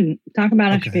yeah, go ahead. Talk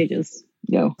about Extra Pages.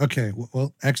 Go. Okay.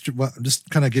 Well, just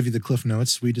kind of give you the cliff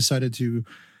notes. We decided to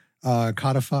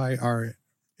codify our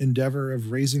endeavor of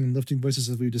raising and lifting voices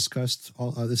as we discussed all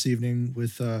this evening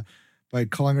with by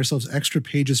calling ourselves Extra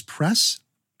Pages Press.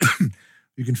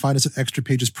 You can find us at Extra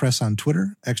Pages Press on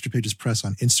Twitter, Extra Pages Press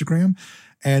on Instagram,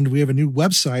 and we have a new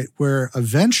website where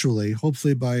eventually,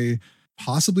 hopefully by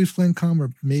possibly FlynnCon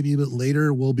or maybe a bit later,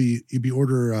 you'll be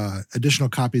order additional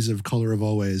copies of Color of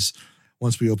Always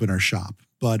once we open our shop.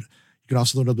 But you can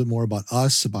also learn a little bit more about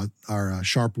us, about our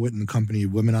Sharp Wit and Company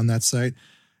of Women on that site.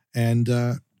 And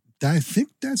I think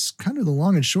that's kind of the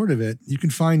long and short of it. You can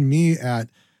find me at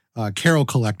Carol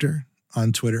Collector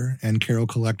on Twitter and Carol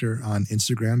Collector on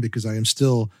Instagram because I am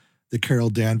still the Carol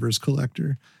Danvers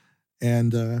Collector.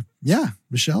 And yeah,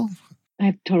 Michelle?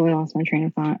 I've totally lost my train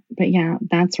of thought. But yeah,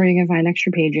 that's where you can find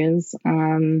extra pages.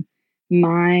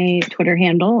 My Twitter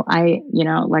handle,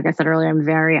 like I said earlier, I'm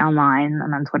very online.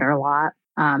 I'm on Twitter a lot,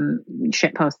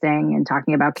 shit posting and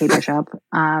talking about Kate Bishop.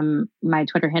 My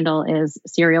Twitter handle is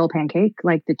Cereal Pancake,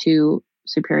 like the two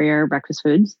superior breakfast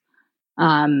foods,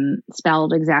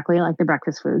 spelled exactly like the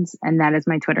breakfast foods. And that is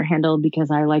my Twitter handle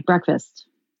because I like breakfast.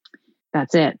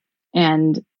 That's it.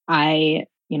 And I,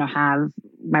 have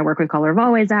my work with Color of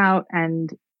Always out,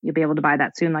 and you'll be able to buy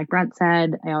that soon, like Brent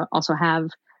said. I also have,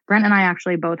 Brent and I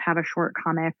actually both have a short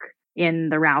comic in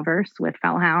the Rowverse with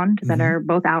Fellhound that are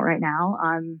both out right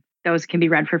now. Those can be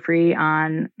read for free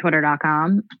on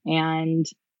twitter.com, and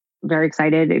very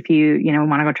excited if you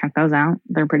want to go check those out.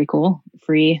 They're pretty cool.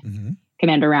 Free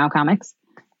Commander Rao comics.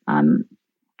 And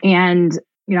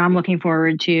I'm looking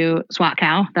forward to SWAT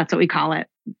Cow. That's what we call it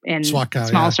in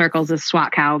small circles, is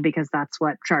SWAT Cow, because that's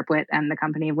what Sharpwit and the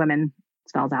Company of Women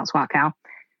spells out, SWAT Cow.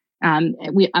 I'm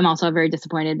also very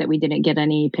disappointed that we didn't get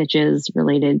any pitches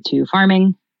related to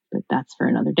farming, but that's for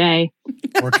another day.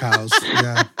 Or cows.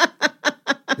 Yeah.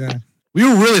 Yeah. We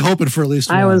were really hoping for at least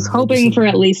one. I was hoping for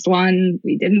at least one.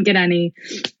 We didn't get any.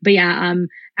 But yeah,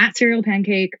 at Cereal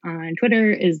Pancake on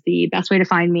Twitter is the best way to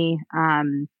find me. I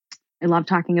love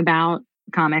talking about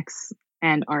comics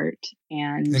and art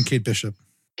and Kate Bishop.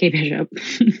 Kate Bishop.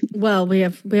 Well, we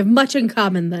have much in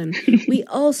common then. We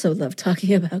also love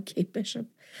talking about Kate Bishop.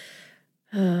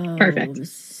 Oh, perfect.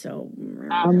 So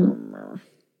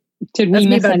did we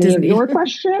miss any of your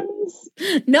questions?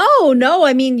 No.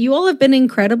 I mean, you all have been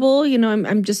incredible.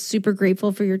 I'm just super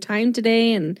grateful for your time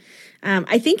today. And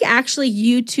I think actually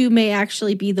you two may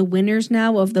actually be the winners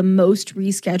now of the most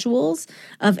reschedules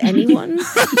of anyone.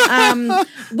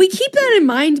 We keep that in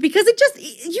mind because it just,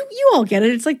 you all get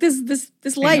it. It's like this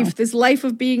life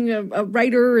of being a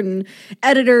writer and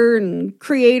editor and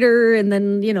creator, and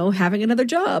then, having another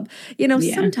job.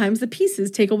 Sometimes the pieces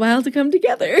take a while to come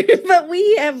together, but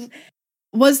we have.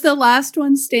 Was the last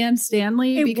one Stan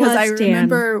Stanley? Because I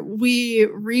remember we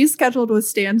rescheduled with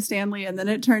Stan Stanley, and then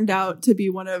it turned out to be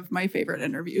one of my favorite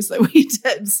interviews that we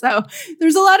did. So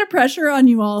there's a lot of pressure on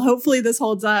you all. Hopefully this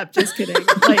holds up. Just kidding.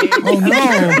 Oh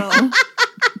no.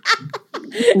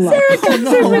 Sarah comes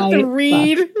in with the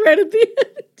read right at the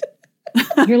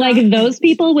end. You're like those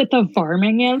people with the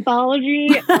farming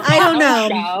anthology.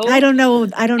 I don't know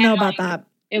about that.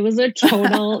 It was a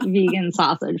total vegan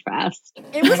sausage fest.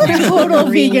 It was a total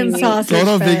vegan sausage fest.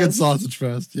 Total vegan sausage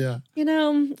fest, yeah. And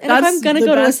if I'm going to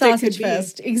go to a sausage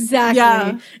fest. Exactly.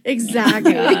 Yeah.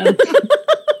 Exactly. Yeah.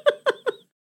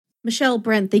 Michelle,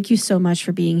 Brent, thank you so much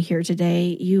for being here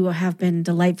today. You have been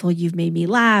delightful. You've made me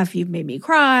laugh. You've made me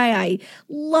cry. I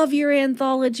love your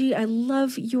anthology. I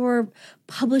love your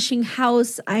publishing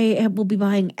house. I will be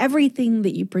buying everything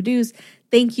that you produce.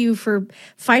 Thank you for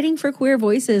fighting for queer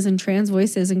voices and trans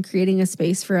voices and creating a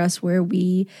space for us where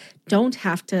we don't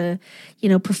have to,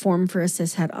 perform for a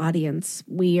cishet audience.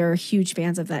 We are huge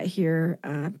fans of that here.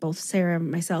 Both Sarah,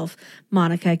 myself,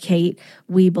 Monica, Kate,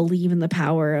 we believe in the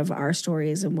power of our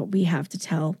stories and what we have to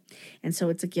tell. And so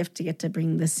it's a gift to get to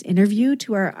bring this interview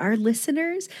to our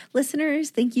listeners. Listeners,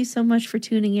 thank you so much for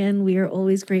tuning in. We are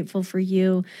always grateful for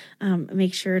you.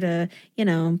 Make sure to,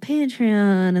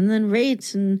 Patreon, and then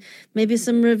rate, and maybe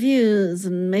some reviews,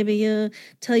 and maybe you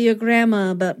tell your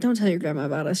grandma about, don't tell your grandma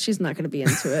about us. She's not going to be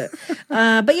into it.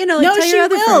 But tell your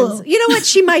other friends. You know what?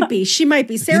 She might be.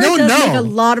 Sarah does make a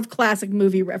lot of classic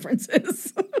movie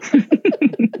references.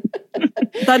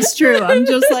 That's true. I'm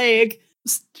just like,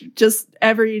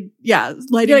 lighting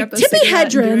You're up a Tippi cigarette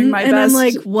and doing Hedren, my and best. I'm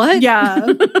like, what? Yeah.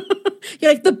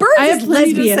 You're like, The Birds I have is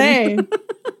plenty lesbian. to say.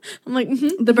 I'm like,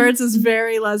 The Birds is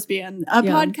very lesbian. A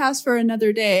podcast for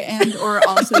another day, and or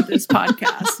also this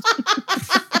podcast.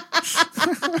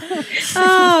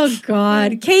 Oh,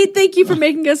 God. Kate, thank you for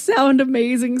making us sound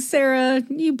amazing. Sarah,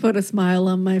 you put a smile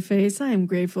on my face. I am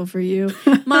grateful for you.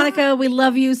 Monica, we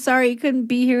love you. Sorry you couldn't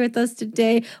be here with us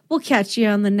today. We'll catch you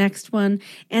on the next one.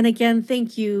 And again,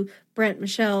 thank you, Brent,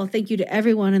 Michelle. Thank you to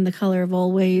everyone in The Color of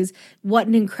Always. What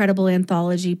an incredible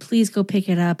anthology. Please go pick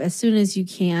it up as soon as you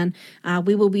can.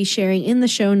 We will be sharing in the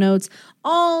show notes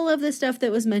all of the stuff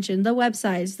that was mentioned, the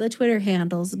websites, the Twitter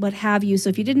handles, what have you. So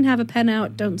if you didn't have a pen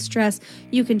out, don't stress.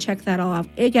 You can check that all out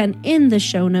again in the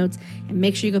show notes, and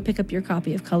make sure you go pick up your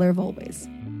copy of Color of Always.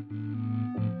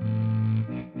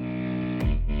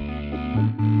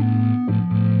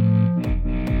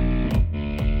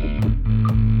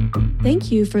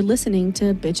 Thank you for listening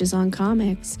to Bitches on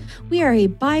Comics. We are a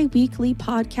bi-weekly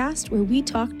podcast where we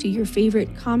talk to your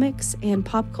favorite comics and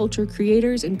pop culture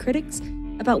creators and critics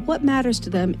about what matters to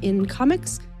them in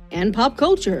comics and pop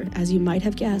culture, as you might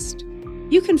have guessed.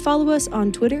 You can follow us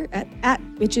on Twitter at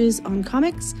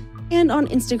 @BitchesOnComics and on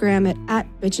Instagram at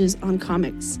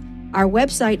 @BitchesOnComics. Our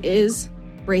website is,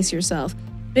 brace yourself,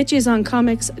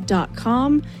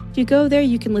 bitchesoncomics.com. If you go there,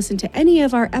 you can listen to any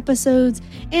of our episodes,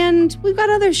 and we've got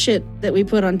other shit that we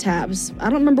put on tabs. I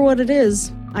don't remember what it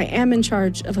is. I am in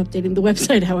charge of updating the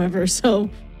website, however, so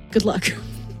good luck.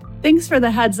 Thanks for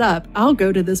the heads up. I'll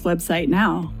go to this website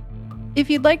now. If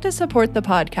you'd like to support the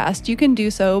podcast, you can do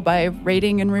so by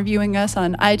rating and reviewing us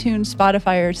on iTunes,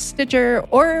 Spotify, or Stitcher,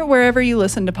 or wherever you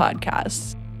listen to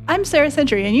podcasts. I'm Sarah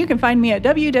Century, and you can find me at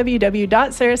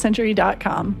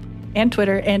www.sarahcentury.com and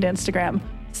Twitter and Instagram.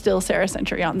 Still Sarah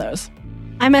Century on those.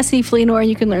 I'm S.E. Fleenor, and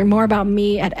you can learn more about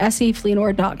me at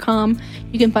sefleenor.com.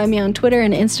 You can find me on Twitter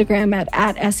and Instagram at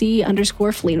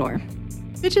 @SE_Fleenor.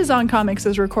 Bitches on Comics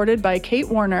is recorded by Kate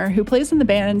Warner, who plays in the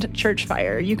band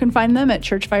Churchfire. You can find them at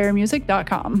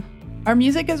churchfiremusic.com. Our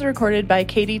music is recorded by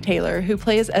Katie Taylor, who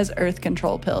plays as Earth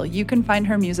Control Pill. You can find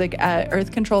her music at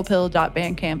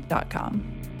earthcontrolpill.bandcamp.com.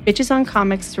 Bitches on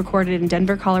Comics is recorded in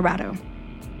Denver, Colorado.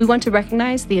 We want to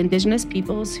recognize the indigenous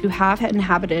peoples who have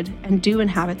inhabited and do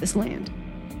inhabit this land.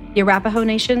 The Arapaho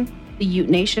Nation, the Ute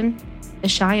Nation, the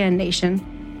Cheyenne Nation,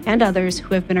 and others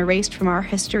who have been erased from our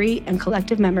history and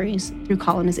collective memories through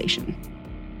colonization.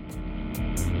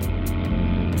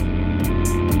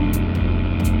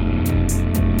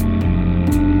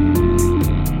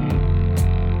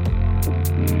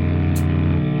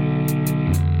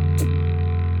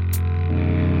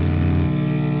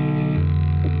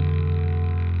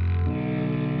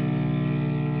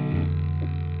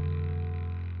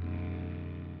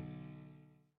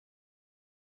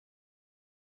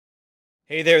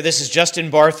 Hey there, this is Justin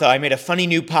Bartha. I made a funny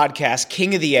new podcast,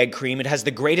 King of the Egg Cream. It has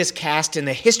the greatest cast in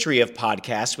the history of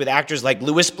podcasts with actors like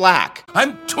Louis Black.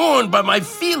 I'm torn by my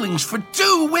feelings for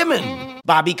two women.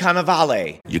 Bobby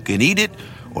Cannavale. You can eat it,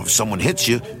 or if someone hits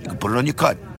you, you can put it on your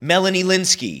cut. Melanie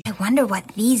Linsky. I wonder what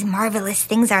these marvelous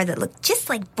things are that look just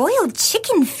like boiled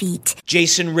chicken feet.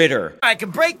 Jason Ritter. I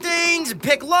can break things and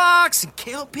pick locks and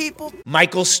kill people.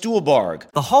 Michael Stuhlbarg.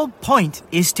 The whole point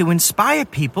is to inspire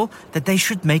people that they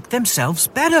should make themselves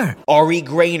better. Ari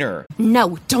Grainer.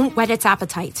 No, don't whet its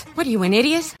appetite. What are you, an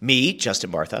idiot? Me,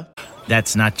 Justin Bartha.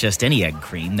 That's not just any egg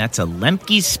cream, that's a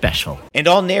Lemke's special. And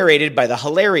all narrated by the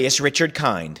hilarious Richard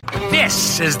Kind.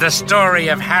 This is the story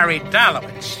of Harry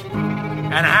Dalowitz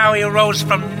and how he rose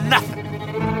from nothing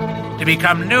to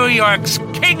become New York's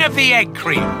King of the Egg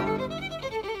Cream.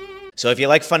 So if you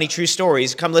like funny true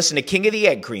stories, come listen to King of the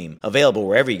Egg Cream, available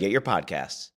wherever you get your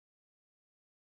podcasts.